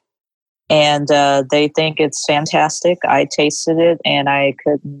that? And they think it's fantastic. I tasted it and I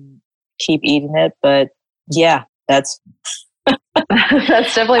couldn't keep eating it. But yeah, that's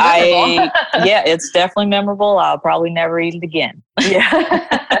that's definitely memorable. It's definitely memorable. I'll probably never eat it again.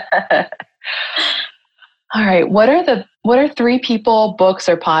 Yeah. All right. What are 3 people, books,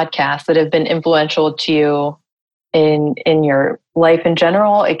 or podcasts that have been influential to you in your life in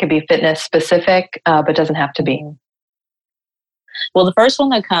general? It could be fitness specific, but doesn't have to be. Well, the first one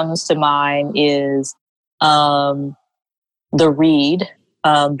that comes to mind is The Read.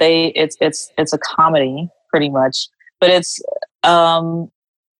 It's a comedy pretty much, but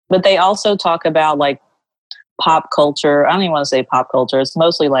but they also talk about like pop culture. I don't even want to say pop culture. It's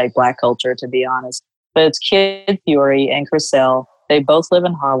mostly like Black culture, to be honest. But it's Kid Fury and Chriselle. They both live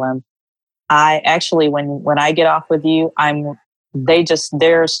in Harlem. I actually, when I get off with you,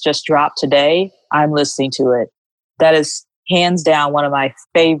 theirs just dropped today. I'm listening to it. That is hands down one of my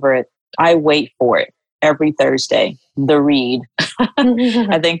favorite. I wait for it every Thursday. The Read.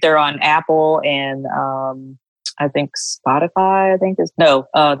 I think they're on Apple and I think Spotify.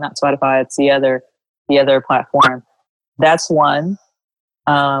 Not Spotify. It's the other platform. That's one.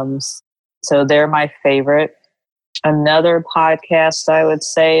 So they're my favorite. Another podcast I would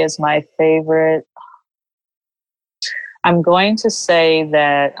say is my favorite. I'm going to say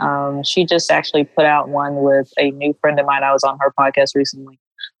that she just actually put out one with a new friend of mine. I was on her podcast recently,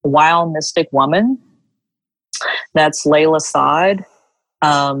 Wild Mystic Woman. That's Layla Saad.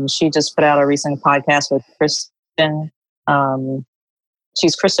 She just put out a recent podcast with Kristen.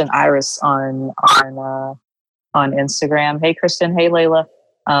 She's Kristen Iris on Instagram. Hey, Kristen. Hey, Layla.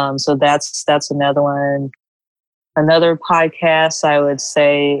 So that's another one. Another podcast I would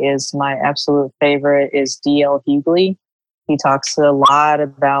say is my absolute favorite is D.L. Hughley. He talks a lot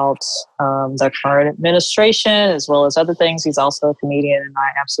about the current administration as well as other things. He's also a comedian, and I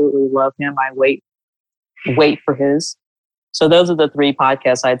absolutely love him. I wait for his. So those are the 3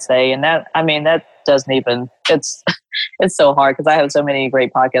 podcasts I'd say, and that doesn't even. It's so hard because I have so many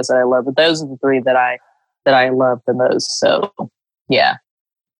great podcasts that I love, but those are the 3 that I love the most. So yeah.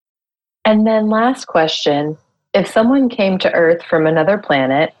 And then last question: if someone came to Earth from another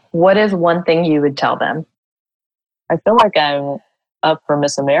planet, what is one thing you would tell them? I feel like I'm up for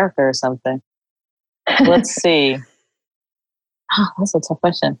Miss America or something. Let's see. Oh, that's a tough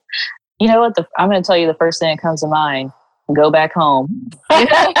question. You know what? I'm going to tell you the first thing that comes to mind. Go back home.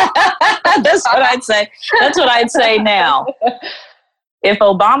 That's what I'd say. That's what I'd say now. If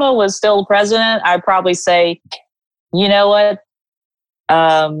Obama was still president, I'd probably say, you know what?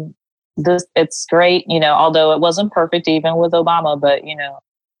 It's great, although it wasn't perfect even with Obama, but,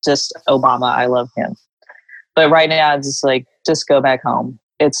 just Obama. I love him. But right now, it's just like, just go back home.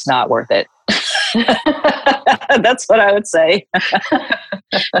 It's not worth it. That's what I would say.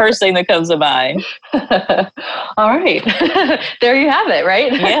 First thing that comes to mind. All right. There you have it,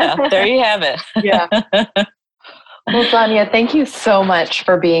 right? Yeah, there you have it. Yeah. Well, Sonia, thank you so much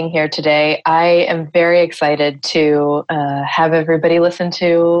for being here today. I am very excited to have everybody listen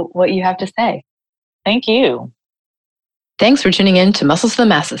to what you have to say. Thank you. Thanks for tuning in to Muscles to the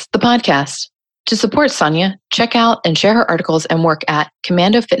Masses, the podcast. To support Sonia, check out and share her articles and work at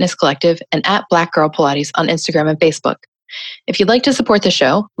Commando Fitness Collective and at Black Girl Pilates on Instagram and Facebook. If you'd like to support the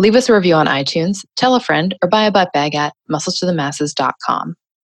show, leave us a review on iTunes, tell a friend, or buy a butt bag at musclestothemasses.com.